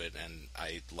into it, and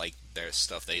I like their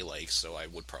stuff they like, so I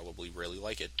would probably really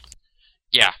like it.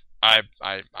 Yeah, I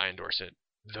endorse it.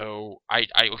 Though I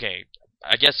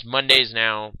guess Mondays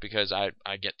now because I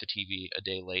get the TV a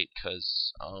day late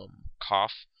because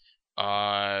cough,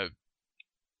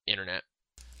 internet.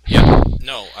 Yeah,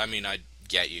 no, I mean I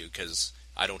get you because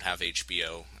I don't have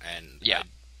HBO and I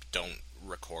don't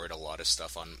record a lot of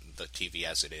stuff on the TV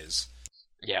as it is.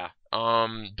 Yeah.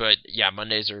 But yeah,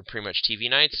 Mondays are pretty much TV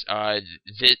nights.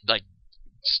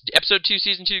 Episode 2,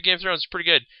 Season 2 Game of Thrones is pretty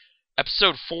good.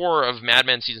 Episode 4 of Mad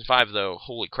Men Season 5 though,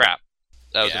 holy crap.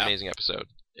 That was an amazing episode.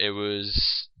 It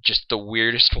was just the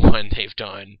weirdest one they've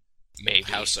done,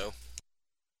 maybe. How so?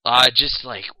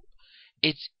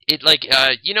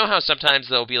 You know how sometimes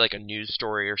there'll be a news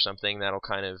story or something that'll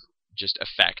kind of just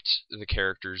affect the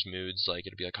characters' moods,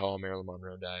 it'll be oh, Marilyn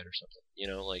Monroe died or something,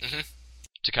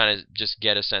 to kind of just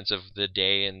get a sense of the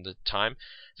day and the time.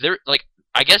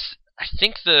 I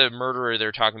think the murderer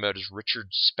they're talking about is Richard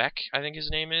Speck, I think his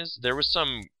name is. There was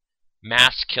some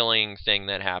mass killing thing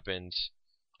that happened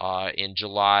in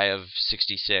July of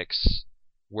 '66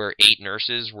 where 8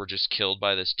 nurses were just killed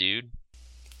by this dude.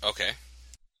 Okay.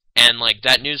 And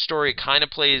that news story kind of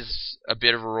plays a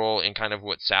bit of a role in kind of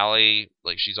what Sally,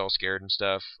 she's all scared and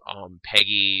stuff.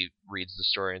 Peggy reads the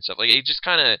story and stuff. It just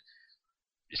kind of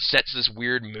sets this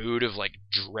weird mood of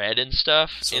dread and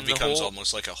stuff. So it becomes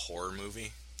almost like a horror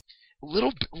movie.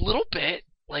 Little bit.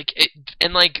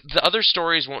 The other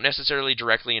stories won't necessarily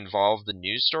directly involve the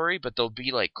news story, but they'll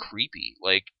be creepy.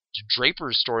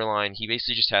 Draper's storyline, he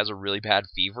basically just has a really bad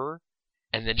fever.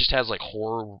 And then just has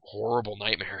horrible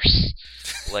nightmares.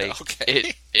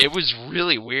 Okay. It was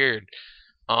really weird.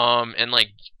 Joan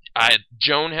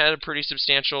had a pretty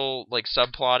substantial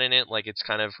subplot in it. It's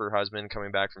kind of her husband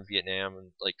coming back from Vietnam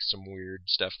and some weird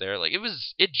stuff there.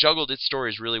 It juggled its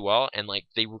stories really well, and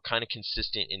they were kind of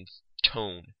consistent in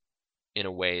tone in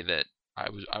a way that I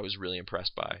was really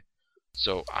impressed by.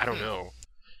 So I don't know.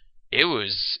 It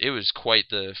was quite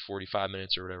the 45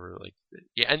 minutes or whatever.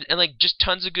 And just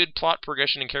tons of good plot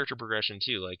progression and character progression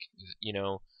too.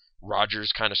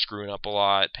 Roger's kind of screwing up a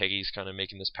lot. Peggy's kind of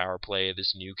making this power play.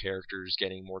 This new character's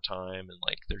getting more time, and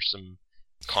there's some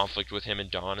conflict with him and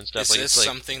Dawn and stuff. Is this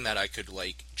something that I could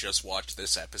just watch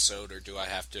this episode, or do I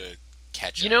have to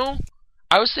catch up?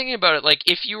 I was thinking about it,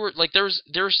 if you were,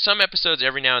 there's some episodes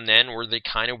every now and then where they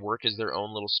kind of work as their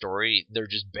own little story. They're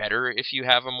just better if you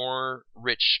have a more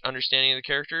rich understanding of the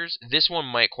characters. This one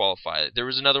might qualify. There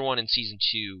was another one in Season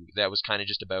 2 that was kind of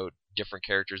just about different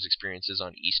characters' experiences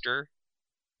on Easter.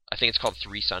 I think it's called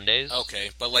 3 Sundays. Okay,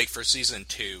 but for Season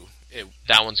 2...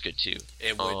 that one's good too.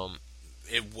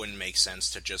 It wouldn't make sense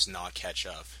to just not catch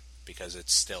up, because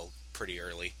it's still pretty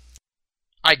early.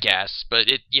 I guess, but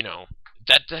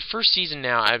that first season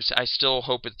now, I still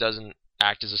hope it doesn't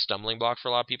act as a stumbling block for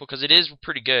a lot of people, because it is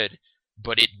pretty good,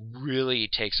 but it really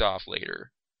takes off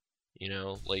later.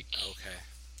 Okay.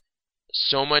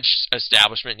 So much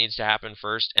establishment needs to happen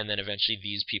first, and then eventually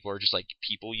these people are just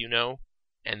people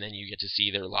and then you get to see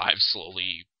their lives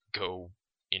slowly go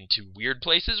into weird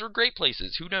places or great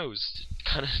places. Who knows? It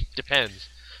kind of depends.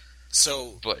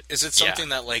 So, is it something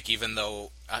that, even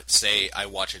though, say, I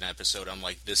watch an episode, I'm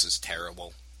this is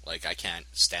terrible, I can't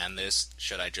stand this,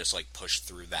 should I just, push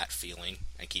through that feeling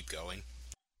and keep going?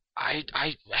 I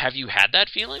have you had that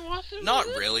feeling, Watson? Not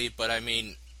really, but I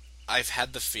mean, I've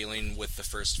had the feeling with the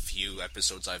first few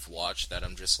episodes I've watched that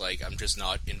I'm just I'm just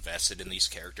not invested in these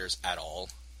characters at all.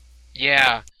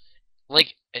 Yeah.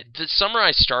 The summer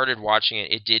I started watching it,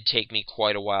 it did take me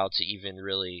quite a while to even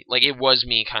really... it was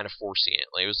me kind of forcing it.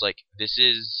 It was this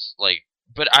is...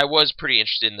 but I was pretty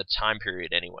interested in the time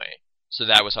period anyway. So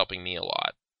that was helping me a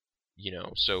lot.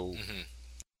 So Mm-hmm.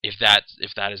 if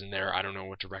that isn't there, I don't know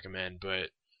what to recommend. But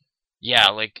yeah,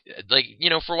 like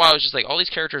for a while it was just like all these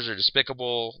characters are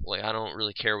despicable. Like I don't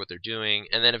really care what they're doing,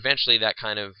 and then eventually that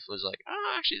kind of was like,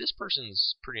 oh, actually this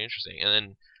person's pretty interesting, and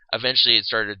then eventually it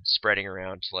started spreading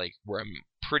around to like where I'm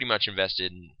pretty much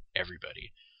invested in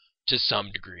everybody to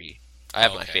some degree. I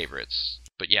have my favorites,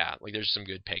 but yeah, like there's some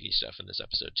good Peggy stuff in this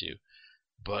episode too.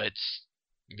 But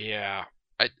yeah,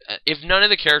 if none of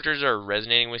the characters are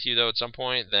resonating with you though at some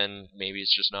point, then maybe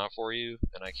it's just not for you,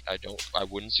 and I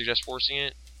wouldn't suggest forcing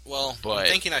it. Well, I'm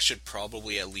thinking I should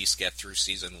probably at least get through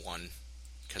season 1,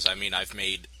 because I mean I've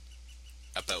made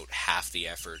about half the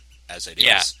effort as it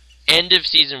is. End of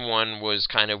season 1 was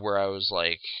kind of where I was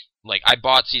like I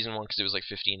bought season 1 because it was like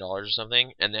 $15 or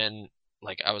something, and then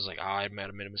like I was like, oh, I might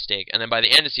have made a mistake, and then by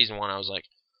the end of season 1 I was like,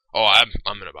 oh,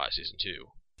 I'm gonna buy season 2.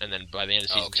 And then by the end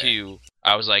of season 2,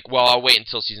 I was like, well, I'll wait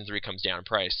until season 3 comes down in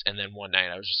price. And then one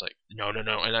night I was just like, no. And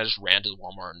I just ran to the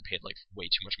Walmart and paid like way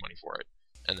too much money for it.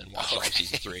 And then watched all of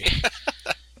season 3.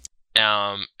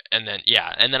 And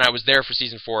then I was there for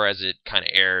season 4 as it kind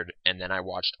of aired. And then I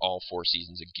watched all 4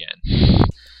 seasons again.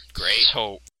 Great.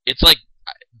 So it's I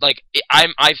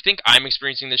think I'm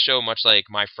experiencing this show much like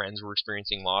my friends were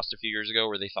experiencing Lost a few years ago,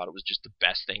 where they thought it was just the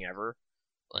best thing ever.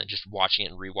 And just watching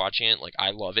it and rewatching it, like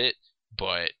I love it.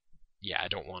 But yeah, I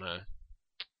don't want to,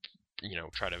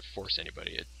 try to force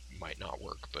anybody. It might not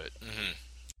work, but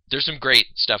there's some great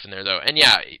stuff in there though. And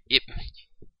yeah,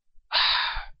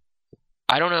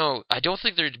 I don't know. I don't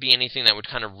think there'd be anything that would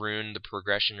kind of ruin the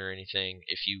progression or anything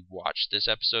if you watched this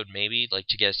episode. Maybe like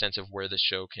to get a sense of where the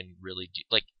show can really do.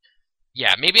 Like,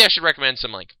 yeah, maybe I should recommend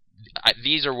some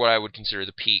these are what I would consider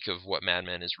the peak of what Mad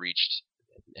Men has reached.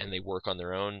 And they work on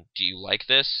their own. Do you like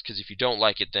this? Because if you don't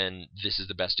like it, then this is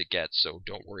the best it gets. So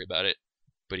don't worry about it.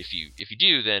 But if you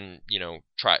do, then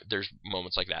try. There's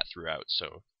moments like that throughout.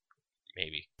 So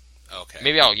maybe. Okay.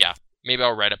 Maybe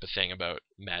I'll write up a thing about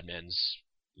Mad Men's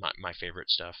my favorite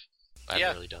stuff. I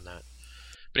haven't really done that.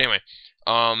 But anyway,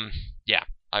 yeah,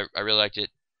 I really liked it.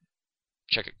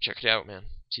 Check it out, man.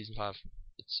 Season 5.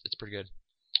 It's pretty good.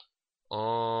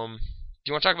 Do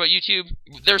you want to talk about YouTube?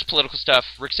 There's political stuff.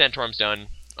 Rick Santorum's done.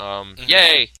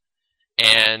 Yay!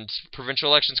 And provincial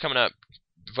elections coming up.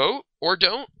 Vote or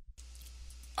don't?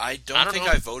 I don't think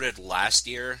I voted last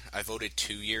year. I voted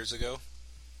 2 years ago.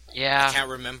 Yeah. I can't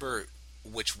remember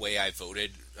which way I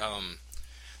voted.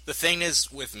 The thing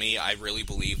is, with me, I really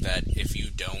believe that if you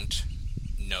don't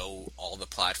know all the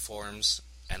platforms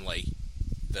and, like,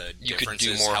 the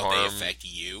differences, how they affect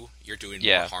you, you're doing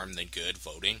more harm than good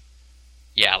voting.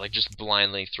 Yeah, like just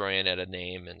blindly throwing it at a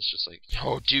name, and it's just like,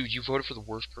 oh, dude, you voted for the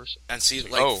worst person. And see,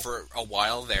 for a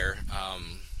while there,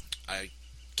 I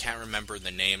can't remember the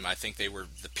name. I think they were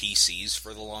the PCs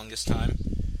for the longest time.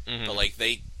 Mm-hmm. But like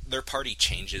their party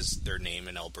changes their name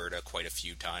in Alberta quite a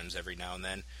few times every now and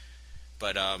then.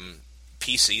 But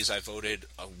PCs, I voted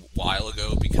a while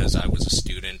ago because I was a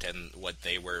student, and what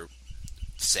they were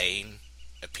saying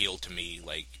appealed to me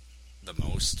like the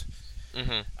most.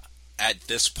 Mm-hmm. At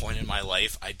this point in my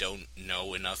life, I don't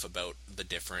know enough about the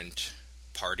different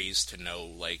parties to know,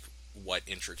 like, what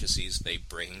intricacies they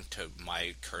bring to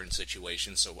my current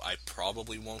situation, so I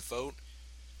probably won't vote.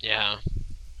 Yeah.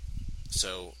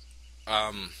 So,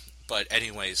 but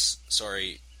anyways,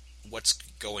 sorry, what's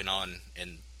going on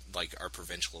in, like, our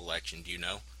provincial election, do you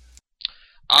know?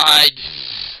 I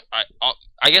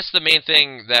guess the main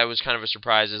thing that was kind of a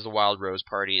surprise is the Wild Rose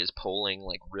Party is polling,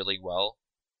 like, really well.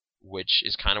 Which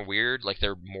is kind of weird. Like,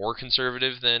 they're more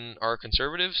conservative than our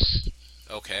conservatives.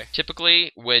 Okay.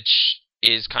 Typically, which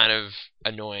is kind of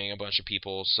annoying a bunch of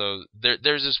people. So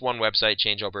there's this one website,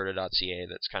 changealberta.ca,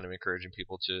 that's kind of encouraging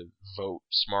people to vote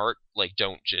smart. Like,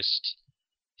 don't just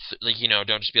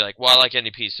don't just be like, well, I like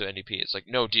NDP, so NDP. It's like,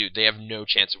 no, dude, they have no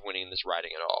chance of winning in this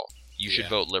riding at all. You should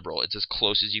vote Liberal. It's as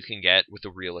close as you can get with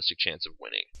a realistic chance of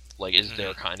winning. Like, is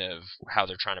their kind of how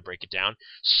they're trying to break it down.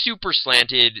 Super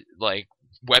slanted, like,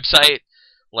 website.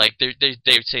 Like, they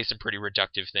say some pretty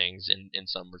reductive things in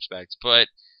some respects, but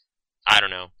I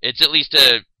don't know. It's at least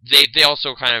they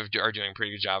also kind of are doing a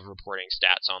pretty good job of reporting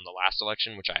stats on the last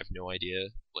election, which I have no idea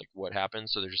like what happened.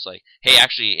 So they're just like, hey,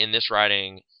 actually in this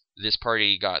riding, this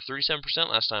party got 37%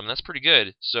 last time, and that's pretty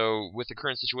good. So with the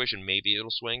current situation, maybe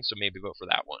it'll swing. So maybe vote for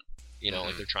that one.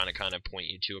 Like they're trying to kind of point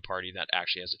you to a party that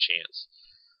actually has a chance.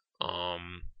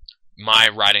 My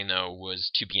riding though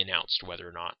was to be announced whether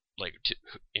or not, like,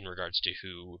 in regards to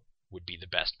who would be the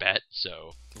best bet.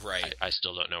 So right. I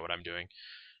still don't know what I'm doing.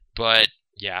 But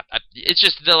yeah, it's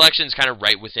just the election's kind of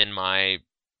right within my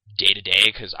day-to-day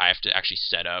because I have to actually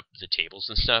set up the tables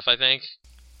and stuff, I think.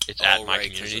 It's at my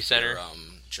community center. Your,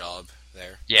 job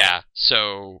there. Yeah,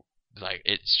 so like,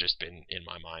 it's just been in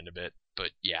my mind a bit.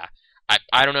 But yeah,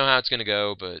 I don't know how it's gonna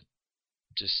go, but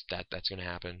just that's gonna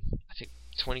happen. I think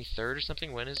 23rd or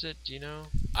something. When is it? Do you know?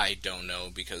 I don't know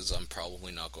because I'm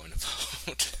probably not going to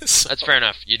vote. So. That's fair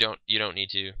enough. You don't need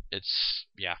to. It's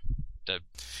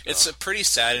It's pretty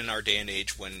sad in our day and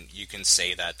age when you can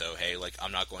say that though. Hey, like,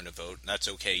 I'm not going to vote. That's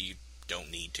okay. You don't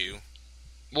need to.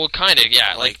 Well, kind of,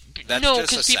 yeah. Like that's no,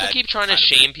 because people keep trying to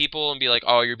shame people and be like,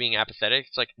 "Oh, you're being apathetic."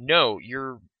 It's like, no,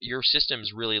 your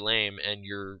system's really lame, and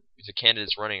the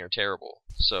candidates running are terrible.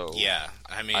 So yeah,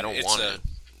 I mean, I don't want it.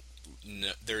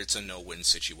 It's a no-win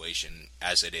situation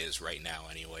as it is right now,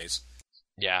 anyways.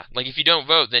 Yeah, like if you don't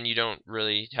vote, then you don't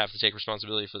really have to take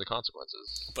responsibility for the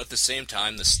consequences. But at the same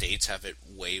time, the states have it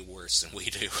way worse than we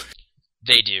do.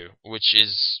 They do, which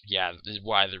is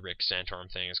why the Rick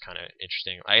Santorum thing is kind of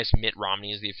interesting. I guess Mitt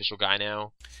Romney is the official guy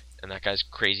now, and that guy's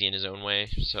crazy in his own way.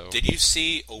 So did you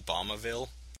see Obamaville?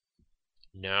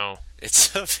 No.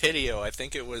 It's a video. I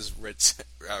think it was Rick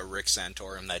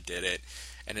Santorum that did it,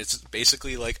 and it's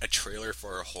basically like a trailer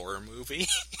for a horror movie.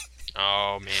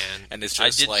 Oh man! And it's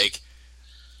just like,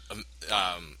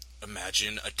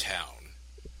 imagine a town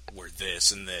where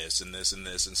this and this and this and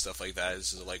this and stuff like that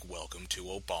is like welcome to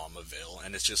Obamaville,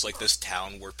 and it's just like this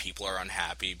town where people are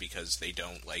unhappy because they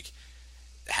don't like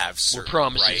have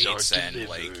certain rights and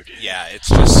like it's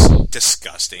just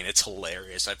disgusting. It's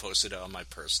hilarious. I posted it on my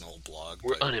personal blog.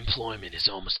 Where unemployment is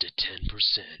almost at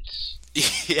 10%.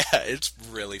 Yeah, it's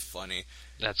really funny.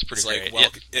 That's pretty great.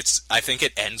 Like, well, I think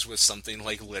it ends with something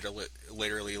like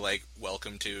literally like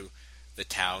welcome to the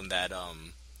town that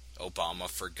Obama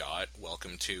forgot.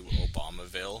 Welcome to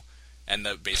Obamaville. And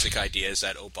the basic idea is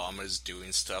that Obama is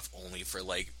doing stuff only for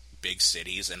like big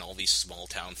cities, and all these small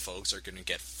town folks are gonna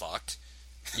get fucked.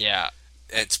 Yeah.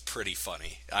 It's pretty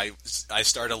funny. I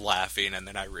started laughing, and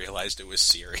then I realized it was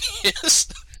serious.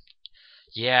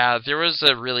 Yeah, there was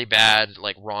a really bad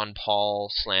like Ron Paul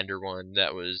slander one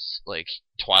that was like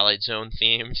Twilight Zone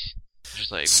themed.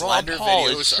 Just like slander Ron Paul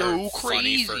videos is so are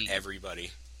crazy funny for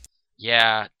everybody.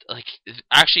 Yeah, like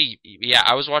actually, yeah,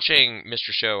 I was watching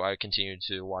Mr. Show. I continued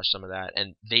to watch some of that,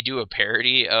 and they do a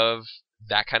parody of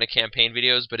that kind of campaign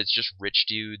videos, but it's just rich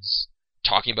dudes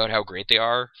talking about how great they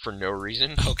are for no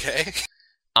reason. Okay.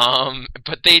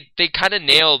 But they kind of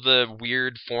nail the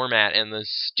weird format and the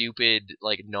stupid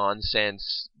like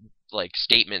nonsense like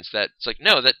statements that it's like,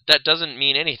 no, that doesn't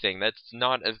mean anything. That's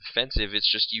not offensive.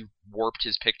 It's just you warped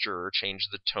his picture or changed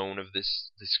the tone of this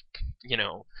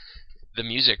the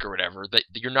music or whatever. That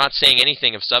you're not saying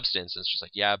anything of substance. It's just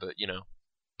like, yeah, but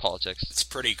politics. It's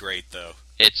pretty great though.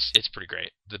 It's pretty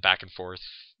great, the back and forth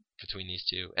between these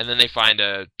two, and then they find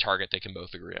a target they can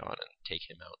both agree on and take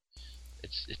him out.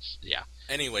 It's yeah.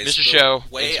 Anyways, Mr. Show,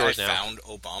 the way I found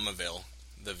Obamaville,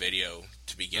 the video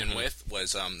to begin with,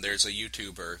 was there's a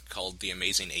YouTuber called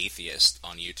TheAmazingAtheist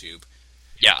on YouTube.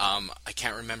 Yeah. I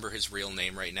can't remember his real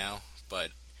name right now,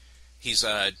 but he's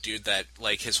a dude that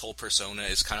like his whole persona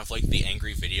is kind of like the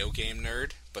angry video game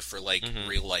nerd, but for like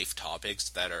real life topics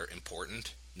that are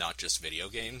important, not just video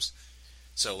games.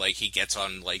 So like he gets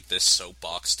on like this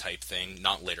soapbox type thing,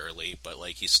 not literally, but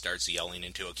like he starts yelling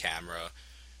into a camera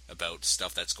about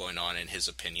stuff that's going on and his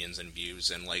opinions and views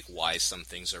and like why some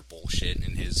things are bullshit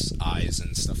in his eyes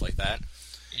and stuff like that.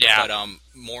 Yeah. But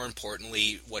more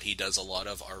importantly, what he does a lot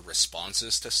of are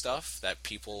responses to stuff that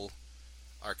people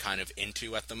are kind of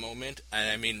into at the moment. And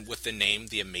I mean, with the name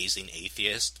The Amazing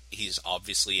Atheist, he's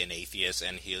obviously an atheist,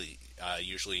 and he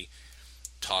usually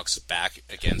talks back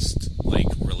against like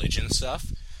religion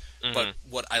stuff. But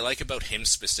what I like about him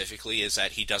specifically is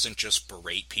that he doesn't just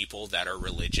berate people that are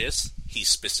religious. He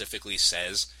specifically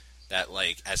says that,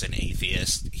 like, as an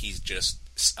atheist, he's just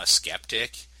a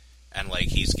skeptic, and, like,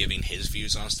 he's giving his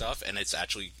views on stuff, and it's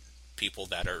actually people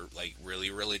that are, like,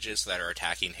 really religious that are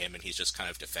attacking him, and he's just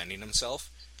kind of defending himself,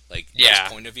 like, his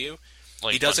point of view.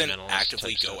 Like, he doesn't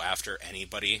actively go after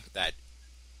anybody that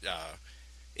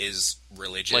is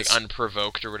religious. Like,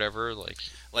 unprovoked or whatever,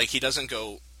 like, he doesn't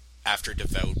go after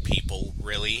devout people,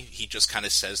 really. He just kind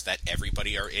of says that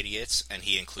everybody are idiots, and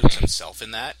he includes himself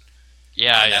in that.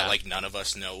 Yeah, and that, like, none of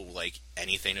us know, like,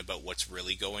 anything about what's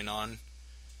really going on.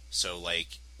 So,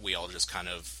 like, we all just kind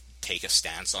of take a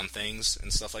stance on things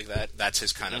and stuff like that. That's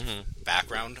his kind of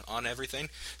background on everything.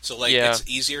 So, like, it's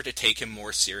easier to take him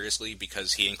more seriously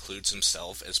because he includes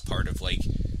himself as part of, like,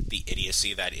 the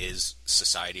idiocy that is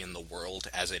society and the world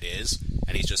as it is.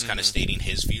 And he's just kind of stating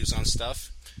his views on stuff.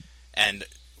 And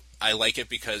I like it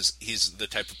because he's the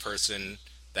type of person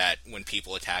that when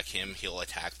people attack him, he'll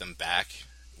attack them back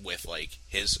with, like,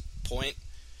 his point.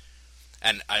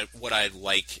 And what I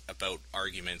like about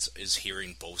arguments is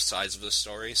hearing both sides of the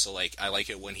story. So, like, I like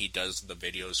it when he does the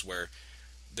videos where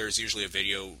there's usually a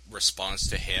video response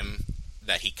to him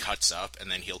that he cuts up,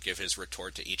 and then he'll give his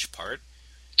retort to each part.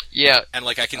 Yeah. And,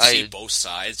 like, I can see both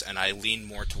sides, and I lean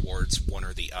more towards one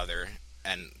or the other,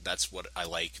 and that's what I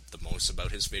like the most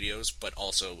about his videos. But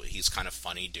also, he's kind of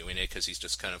funny doing it, because he's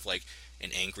just kind of like an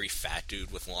angry fat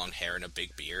dude with long hair and a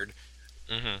big beard.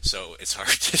 Mm-hmm. So it's hard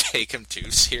to take him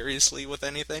too seriously with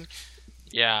anything.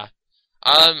 Yeah.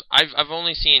 I've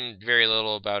only seen very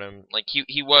little about him. Like,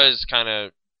 he was kind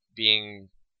of being,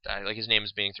 like, his name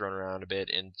is being thrown around a bit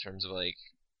in terms of, like,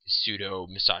 pseudo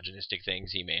misogynistic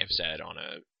things he may have said on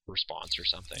a response or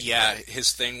something. Yeah,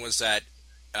 his thing was that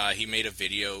he made a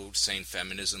video saying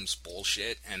feminism's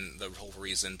bullshit, and the whole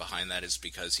reason behind that is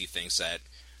because he thinks that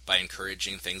by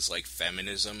encouraging things like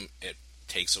feminism, it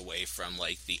takes away from,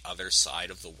 like, the other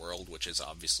side of the world, which is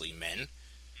obviously men,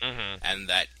 and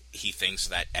that he thinks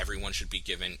that everyone should be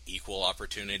given equal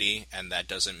opportunity, and that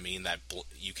doesn't mean that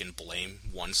you can blame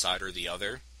one side or the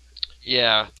other.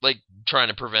 Yeah, like, trying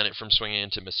to prevent it from swinging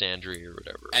into misandry or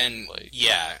whatever. And, like,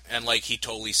 yeah, and, like, he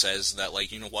totally says that,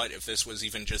 like, you know what, if this was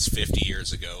even just 50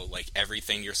 years ago, like,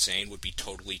 everything you're saying would be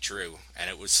totally true, and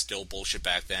it was still bullshit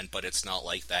back then, but it's not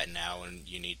like that now, and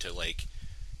you need to, like,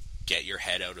 get your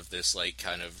head out of this, like,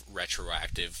 kind of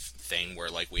retroactive thing where,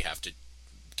 like, we have to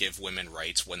give women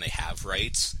rights when they have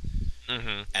rights.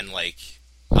 And, like,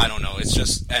 I don't know, it's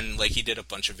just, and, like, he did a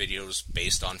bunch of videos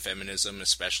based on feminism,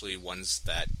 especially ones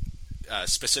that,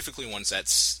 specifically ones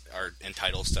that are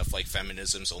entitled stuff like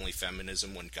feminism's only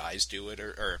feminism when guys do it,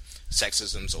 or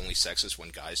sexism's only sexist when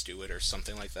guys do it, or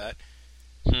something like that.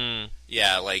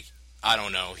 Yeah, like, I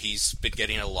don't know, he's been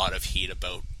getting a lot of heat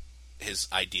about his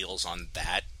ideals on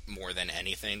that more than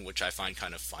anything, which I find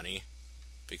kind of funny,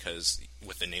 because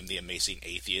with the name The Amazing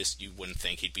Atheist, you wouldn't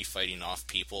think he'd be fighting off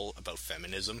people about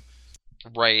feminism.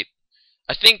 Right.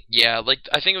 I think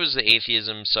it was the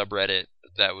atheism subreddit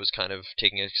that was kind of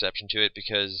taking exception to it,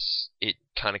 because it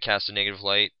kind of casts a negative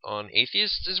light on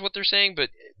atheists, is what they're saying, but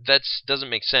that doesn't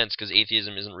make sense, because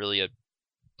atheism isn't really a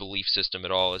belief system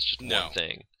at all, it's just one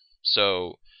thing.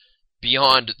 So,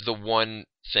 beyond the one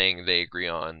thing they agree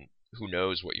on, who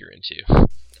knows what you're into?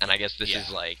 And I guess this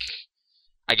is like,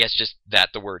 I guess just that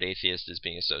the word atheist is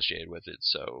being associated with it,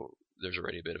 so there's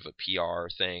already a bit of a PR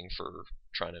thing for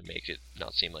trying to make it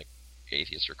not seem like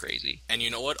atheists are crazy. And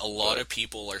you know what? A lot of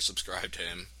people are subscribed to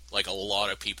him. Like, a lot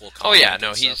of people comment. Oh yeah,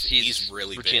 no, he's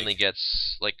really routinely big.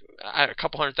 Gets like a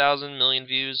couple 100,000 million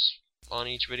views on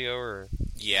each video, or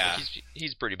yeah,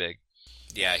 he's pretty big.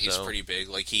 Yeah, he's pretty big.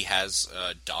 Like, he has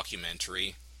a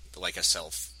documentary, like a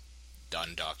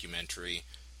self-done documentary,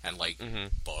 and like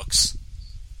books.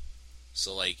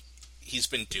 So, like, he's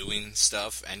been doing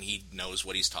stuff, and he knows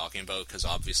what he's talking about, because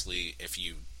obviously if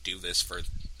you do this for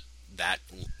that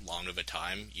long of a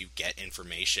time, you get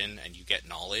information and you get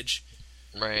knowledge.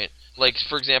 Right. Like,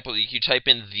 for example, you type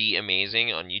in The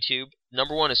Amazing on YouTube,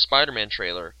 number 1 is Spider-Man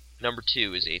trailer, number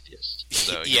 2 is atheist.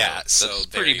 So, yeah, so that's a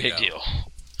pretty big deal.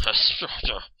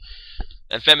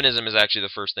 And feminism is actually the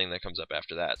first thing that comes up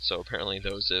after that, so apparently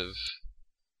those have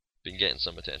been getting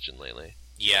some attention lately.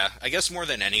 Yeah, I guess more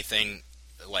than anything,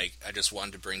 like, I just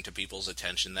wanted to bring to people's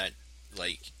attention that,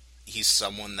 like, he's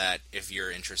someone that, if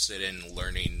you're interested in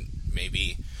learning,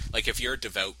 maybe, like, if you're a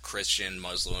devout Christian,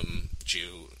 Muslim,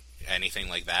 Jew, anything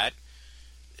like that,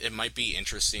 it might be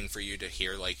interesting for you to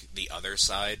hear, like, the other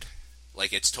side.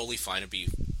 Like, it's totally fine to be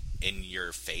in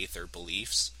your faith or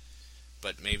beliefs,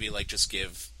 but maybe, like, just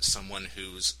give someone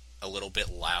who's a little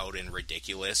bit loud and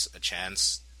ridiculous a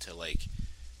chance to, like,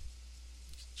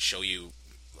 show you,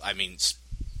 I mean,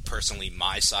 personally,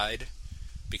 my side,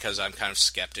 because I'm kind of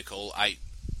skeptical.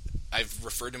 I've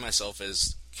referred to myself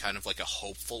as kind of like a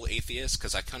hopeful atheist,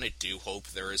 because I kind of do hope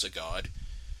there is a God.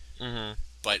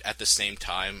 But at the same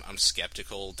time, I'm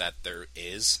skeptical that there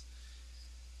is.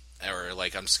 Or,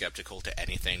 like, I'm skeptical to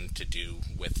anything to do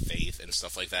with faith and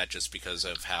stuff like that, just because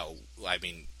of how, I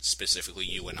mean, specifically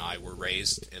you and I were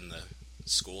raised in the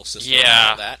school system.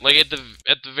 Yeah, and all that. Like, at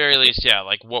the very least, yeah,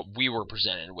 like, what we were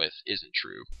presented with isn't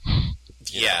true.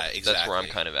 Yeah, exactly. That's where I'm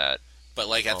kind of at. But,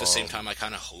 like, at the same time, I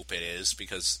kind of hope it is,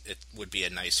 because it would be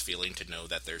a nice feeling to know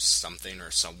that there's something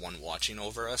or someone watching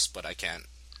over us, but I can't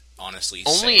honestly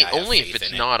say I have only faith if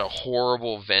it's in not a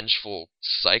horrible, vengeful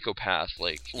psychopath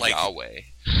like Yahweh.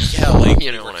 Yeah, like,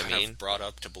 you know what I mean? Brought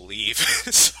up to believe,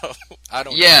 so I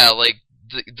don't know. Yeah, like,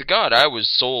 the God I was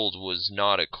sold was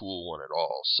not a cool one at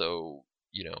all, so,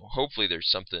 you know, hopefully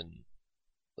there's something,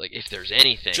 like, if there's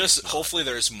anything... Just, hopefully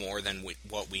there's more than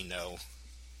what we know.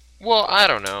 Well, I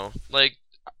don't know, like,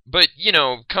 but, you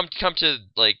know, come to,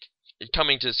 like,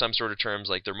 coming to some sort of terms,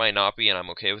 like, there might not be, and I'm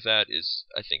okay with that, is,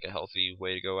 I think, a healthy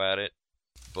way to go at it.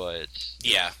 But,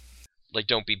 yeah, like,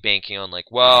 don't be banking on,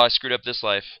 like, well, I screwed up this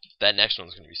life, that next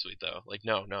one's gonna be sweet, though. Like,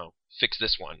 no, fix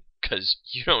this one, because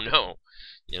you don't know,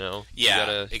 you know?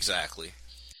 Yeah, exactly.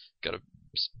 Gotta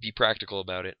be practical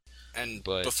about it. And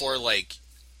but, before, like,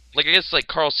 I guess, like,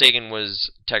 Carl Sagan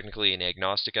was technically an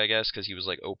agnostic, I guess, because he was,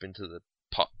 like, open to the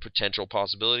potential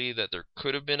possibility that there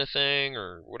could have been a thing,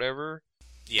 or whatever.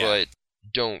 Yeah. But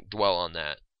don't dwell on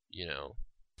that, you know?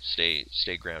 Stay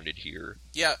grounded here.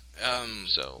 Yeah,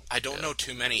 I don't know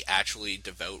too many actually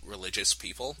devout religious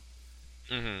people.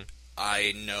 Mm-hmm.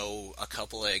 I know a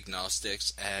couple of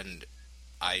agnostics, and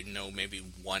I know maybe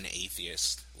one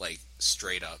atheist, like,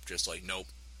 straight up, just like, nope,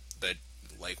 the,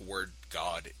 like, word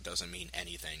God doesn't mean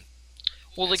anything.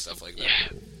 Well, like, stuff like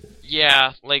that.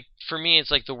 Yeah, like, for me,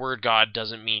 it's like the word God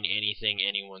doesn't mean anything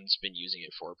anyone's been using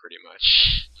it for, pretty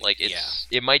much. Like,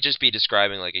 it might just be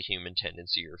describing, like, a human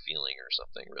tendency or feeling or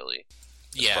something, really,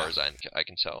 as far as I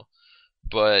can tell.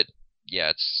 But,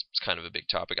 yeah, it's kind of a big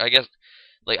topic. I guess,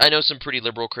 like, I know some pretty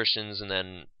liberal Christians, and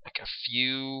then, like, a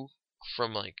few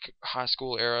from, like, high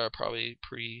school era are probably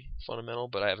pretty fundamental,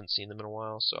 but I haven't seen them in a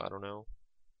while, so I don't know.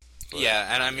 But,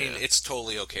 yeah, and I mean, it's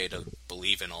totally okay to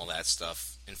believe in all that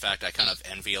stuff. In fact, I kind of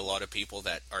envy a lot of people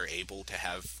that are able to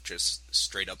have just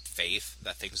straight-up faith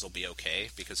that things will be okay,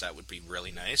 because that would be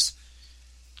really nice.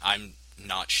 I'm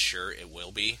not sure it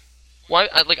will be. Well,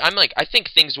 I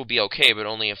think things will be okay, but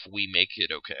only if we make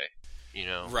it okay, you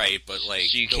know? Right, but, like,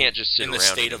 so you can't just sit around in the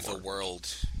state anymore. of the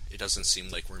world, it doesn't seem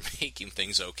like we're making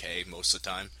things okay most of the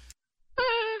time.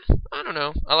 I don't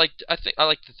know. I like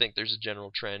to think there's a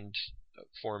general trend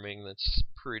forming that's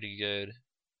pretty good,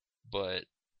 but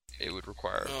it would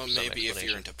require some maybe if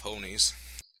you're into ponies.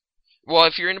 Well,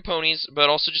 if you're into ponies, but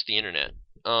also just the internet.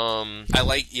 I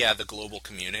like, the global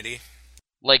community.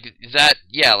 Like that,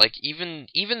 like even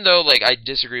though, like, I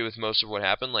disagree with most of what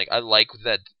happened, like, I like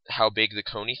that how big the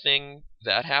Coney thing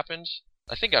that happened.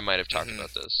 I think I might have talked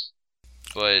about this,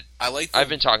 but I've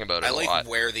been talking about it a lot. I like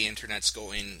where the internet's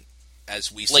going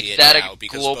as we see like it that now, a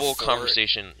because global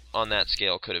conversation on that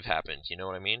scale could have happened, you know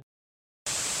what I mean?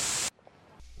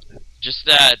 Just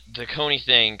that the Coney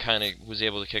thing kind of was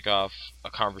able to kick off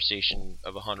a conversation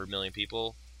of 100 million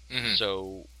people,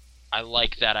 so I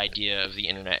like that idea of the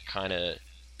internet kind of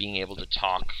being able to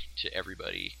talk to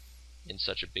everybody in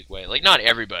such a big way. Like, not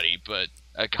everybody, but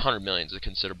 100 million is a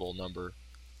considerable number,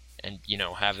 and, you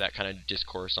know, have that kind of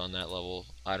discourse on that level.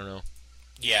 I don't know.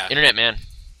 Yeah. Internet, man.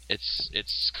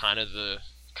 It's kind of the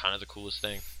coolest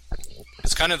thing.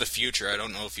 It's kind of the future. I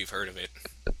don't know if you've heard of it.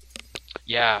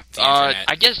 Yeah.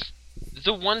 I guess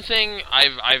the one thing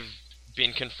I've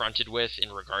been confronted with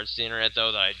in regards to the internet,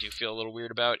 though, that I do feel a little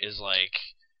weird about is, like,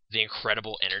 the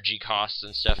incredible energy costs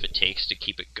and stuff it takes to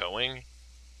keep it going.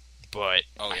 But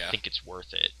I think it's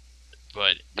worth it.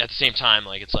 But at the same time,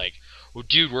 like, it's like, well,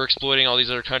 dude, we're exploiting all these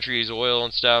other countries' oil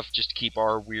and stuff just to keep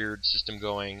our weird system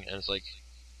going, and it's like,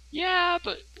 yeah,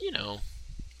 but, you know,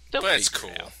 but it's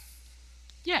cool.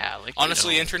 Yeah, like,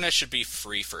 honestly, internet should be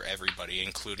free for everybody,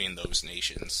 including those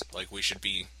nations. Like, we should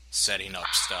be setting up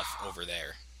stuff over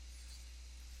there.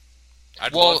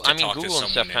 I'd love to talk Google to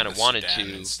and stuff kind of wanted Sudan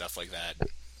to and stuff like that.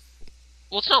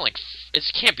 Well, it's not like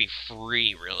it can't be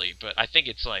free, really, but I think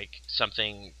it's like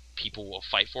something people will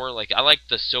fight for. Like, I like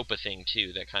the SOPA thing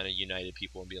too, that kind of united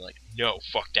people and be like, no,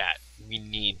 fuck that. We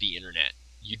need the internet.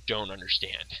 You don't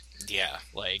understand. Yeah.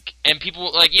 Like, and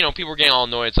people, like, you know, people were getting all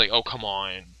annoyed. It's like, oh, come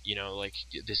on, you know, like,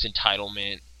 this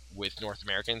entitlement with North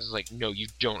Americans. It's like, no, you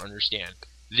don't understand.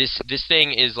 This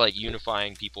thing is, like,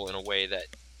 unifying people in a way that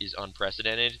is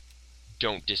unprecedented.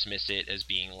 Don't dismiss it as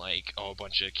being, like, oh, a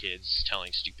bunch of kids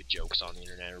telling stupid jokes on the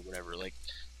internet or whatever. Like,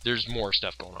 there's more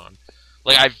stuff going on.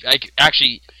 Like, I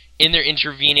actually, in their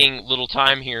intervening little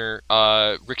time here,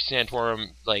 Rick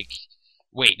Santorum, like,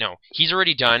 wait, no, he's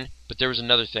already done, but there was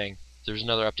another thing. There's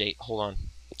another update. Hold on.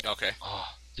 Okay. Oh,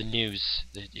 the news.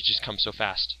 It just comes so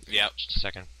fast. Yep. Just a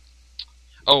second.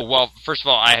 Oh, well, first of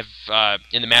all, I have,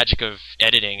 in the magic of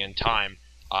editing and time,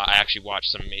 I actually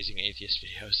watched some Amazing Atheist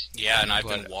videos. Yeah, and I've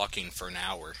been walking for an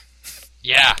hour.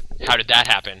 Yeah, how did that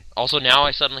happen? Also, now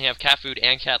I suddenly have cat food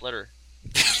and cat litter.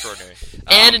 Extraordinary.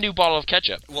 And a new bottle of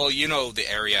ketchup. Well, you know the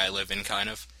area I live in, kind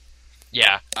of.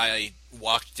 Yeah. I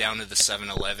walked down to the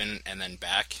 7-Eleven and then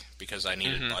back because I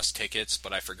needed bus tickets,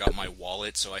 but I forgot my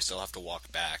wallet, so I still have to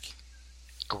walk back.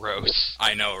 Gross.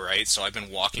 I know, right? So I've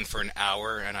been walking for an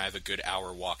hour, and I have a good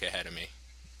hour walk ahead of me.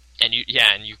 And you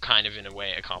kind of, in a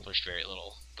way, accomplished very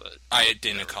little. But I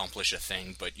didn't accomplish a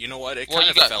thing, but you know what? It kind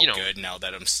of felt good now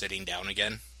that I'm sitting down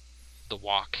again. The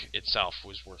walk itself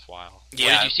was worthwhile. Yeah.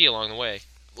 What did you see along the way?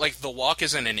 like, the walk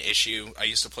isn't an issue. I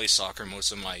used to play soccer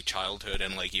most of my childhood,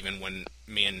 and, like, even when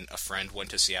me and a friend went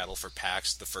to Seattle for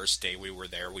PAX, the first day we were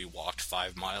there, we walked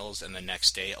 5 miles, and the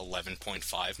next day,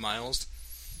 11.5 miles.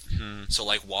 So,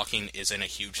 like, walking isn't a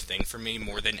huge thing for me.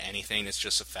 More than anything, it's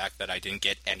just the fact that I didn't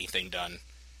get anything done.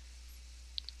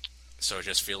 So it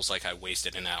just feels like I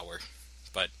wasted an hour.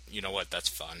 But, you know what, that's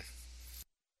fun.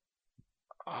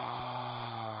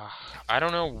 I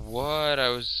don't know what I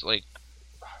was, like...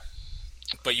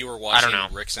 But you were watching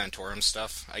Rick Santorum's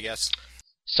stuff, I guess?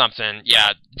 Something,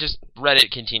 yeah. Just Reddit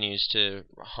continues to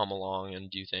hum along and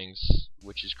do things,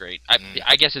 which is great.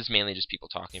 I guess it's mainly just people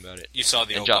talking about it. You saw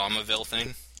the Obamaville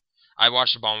thing? I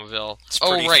watched Obamaville. It's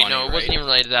pretty funny, no, it wasn't even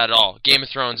related to that at all. Game of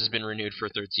Thrones has been renewed for a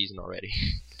 3rd season already.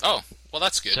 Oh, well,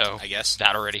 that's good, so, I guess.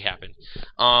 That already happened.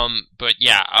 But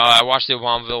yeah, I watched the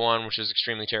Obamaville one, which was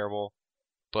extremely terrible.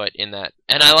 But in that...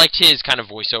 And I liked his kind of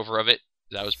voiceover of it.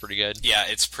 That was pretty good. Yeah,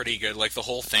 it's pretty good. Like, the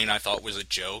whole thing I thought was a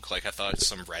joke. Like, I thought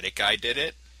some Reddit guy did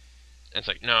it. It's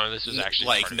like, no, this was actually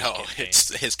like, part of no, his campaign.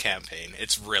 It's his campaign.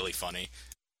 It's really funny.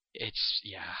 It's,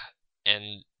 yeah.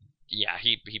 And, yeah,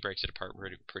 he breaks it apart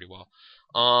pretty well.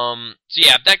 So,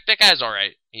 yeah, that guy's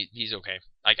alright. He's okay.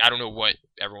 Like, I don't know what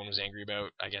everyone was angry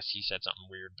about. I guess he said something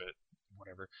weird, but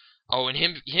whatever. Oh, and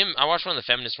him, I watched one of the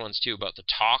feminist ones, too, about the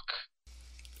talk.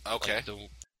 Okay. Like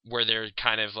where they're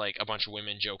kind of like a bunch of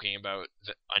women joking about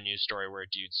a news story where a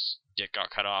dude's dick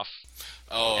got cut off.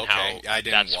 Oh, okay. I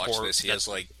didn't watch this. He has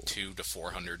like 200 to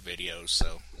 400 videos,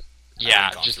 so...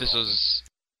 Yeah, just this was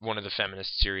one of the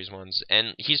feminist series ones.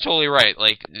 And he's totally right.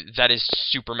 Like, that is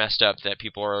super messed up that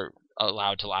people are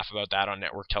allowed to laugh about that on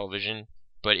network television.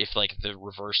 But if, like,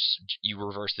 you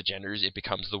reverse the genders, it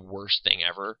becomes the worst thing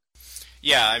ever.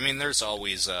 Yeah, I mean, there's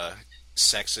always a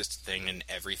sexist thing in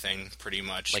everything, pretty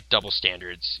much. Like double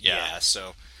standards. Yeah,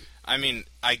 so, I mean,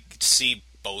 I see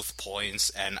both points,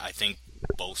 and I think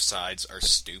both sides are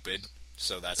stupid.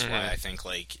 So that's why I think,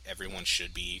 like, everyone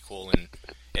should be equal, and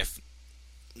if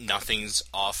nothing's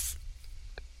off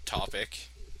topic,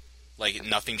 like,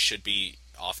 nothing should be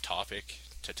off topic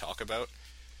to talk about.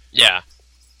 Yeah.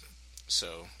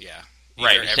 So, yeah.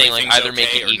 Right, you're saying, like, either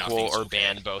make it equal or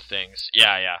ban both things.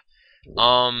 Yeah, yeah.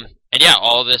 And yeah,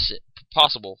 all this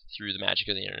possible through the magic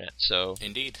of the internet. So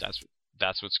indeed, that's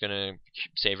what's gonna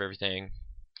save everything.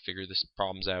 Figure this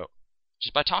problems out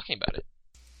just by talking about it,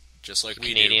 just like the we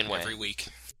Canadian do way. Every week.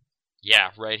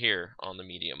 Yeah, right here on the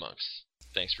Media Monks.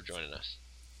 Thanks for joining us.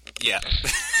 Yeah.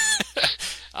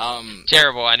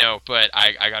 Terrible, I know, but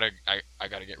I gotta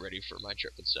get ready for my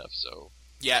trip and stuff. So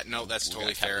yeah, no, that's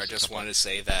totally fair. I just wanted to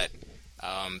say that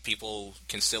people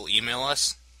can still email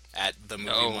us at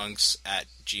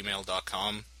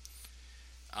themoviemonks@gmail.com.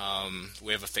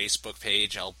 We have a Facebook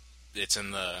page. It's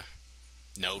in the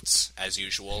notes, as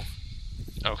usual.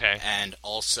 Okay. And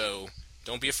also,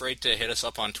 don't be afraid to hit us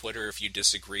up on Twitter if you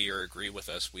disagree or agree with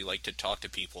us. We like to talk to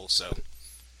people, so...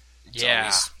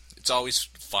 It's always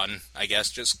fun, I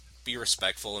guess. Just be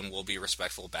respectful, and we'll be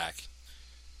respectful back.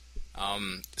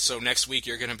 So next week,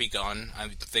 you're going to be gone.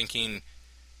 I'm thinking...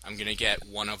 I'm going to get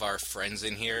one of our friends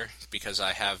in here, because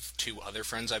I have 2 other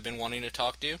friends I've been wanting to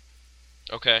talk to.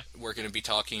 Okay. We're going to be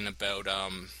talking about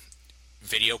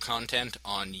video content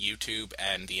on YouTube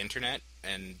and the internet,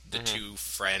 and the 2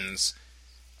 friends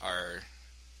are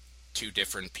 2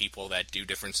 different people that do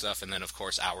different stuff, and then, of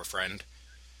course, our friend.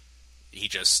 He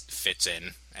just fits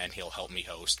in, and he'll help me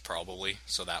host, probably,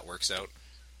 so that works out.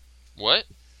 What?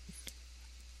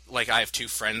 Like, I have 2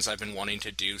 friends I've been wanting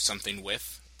to do something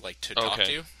with. Like, to talk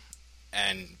to,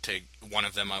 and one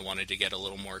of them I wanted to get a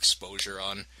little more exposure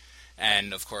on,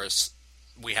 and of course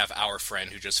we have our friend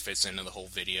who just fits into the whole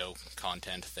video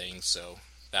content thing, so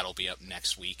that'll be up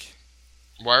next week.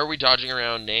 Why are we dodging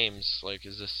around names? Like,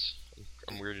 is this...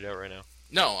 I'm weirded out right now.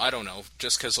 No, I don't know,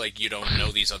 just because, like, you don't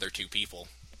know these other 2 people.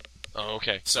 Oh,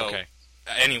 okay. So,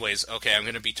 anyways, I'm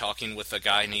going to be talking with a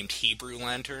guy named Hebrew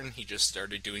Lantern. He just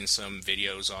started doing some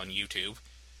videos on YouTube.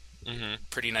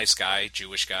 Pretty nice guy,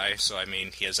 Jewish guy, so I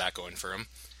mean, he has that going for him.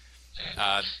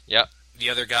 Yep.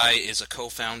 The other guy is a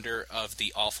co-founder of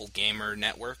the Awful Gamer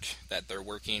Network that they're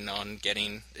working on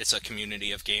getting. It's a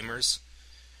community of gamers,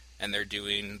 and they're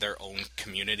doing their own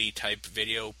community-type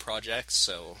video projects,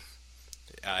 so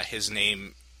his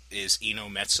name is Eno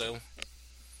Mezzo.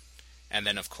 And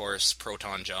then, of course,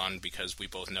 Proton John, because we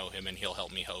both know him, and he'll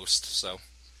help me host, so...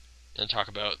 And talk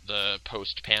about the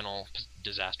post-panel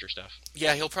disaster stuff.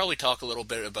 Yeah, he'll probably talk a little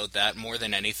bit about that. More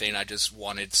than anything, I just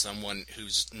wanted someone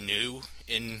who's new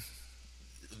in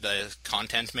the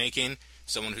content making,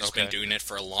 someone who's been doing it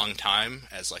for a long time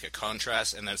as like a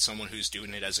contrast, and then someone who's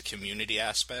doing it as a community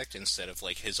aspect instead of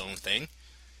like his own thing.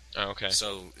 Oh, okay.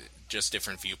 So, just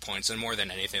different viewpoints, and more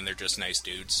than anything, they're just nice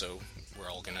dudes, so we're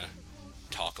all gonna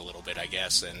talk a little bit, I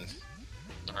guess, and...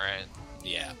 Alright.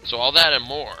 Yeah. So all that and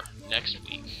more next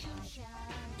week.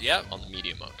 Yep. On the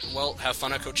Media Monks. Well, have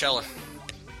fun at Coachella.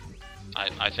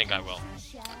 I think I will.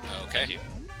 Okay. Thank you.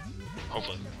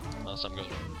 Hopefully. Unless something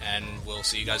goes wrong. And we'll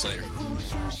see you guys later.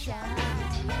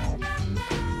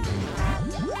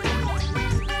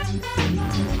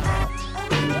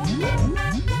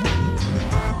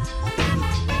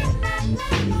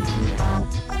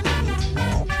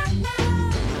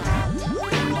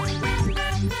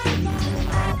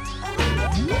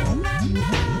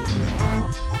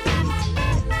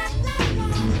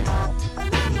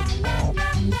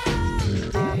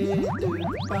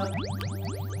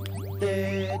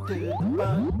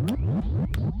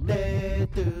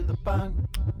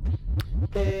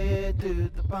 Dead to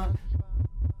the bunk.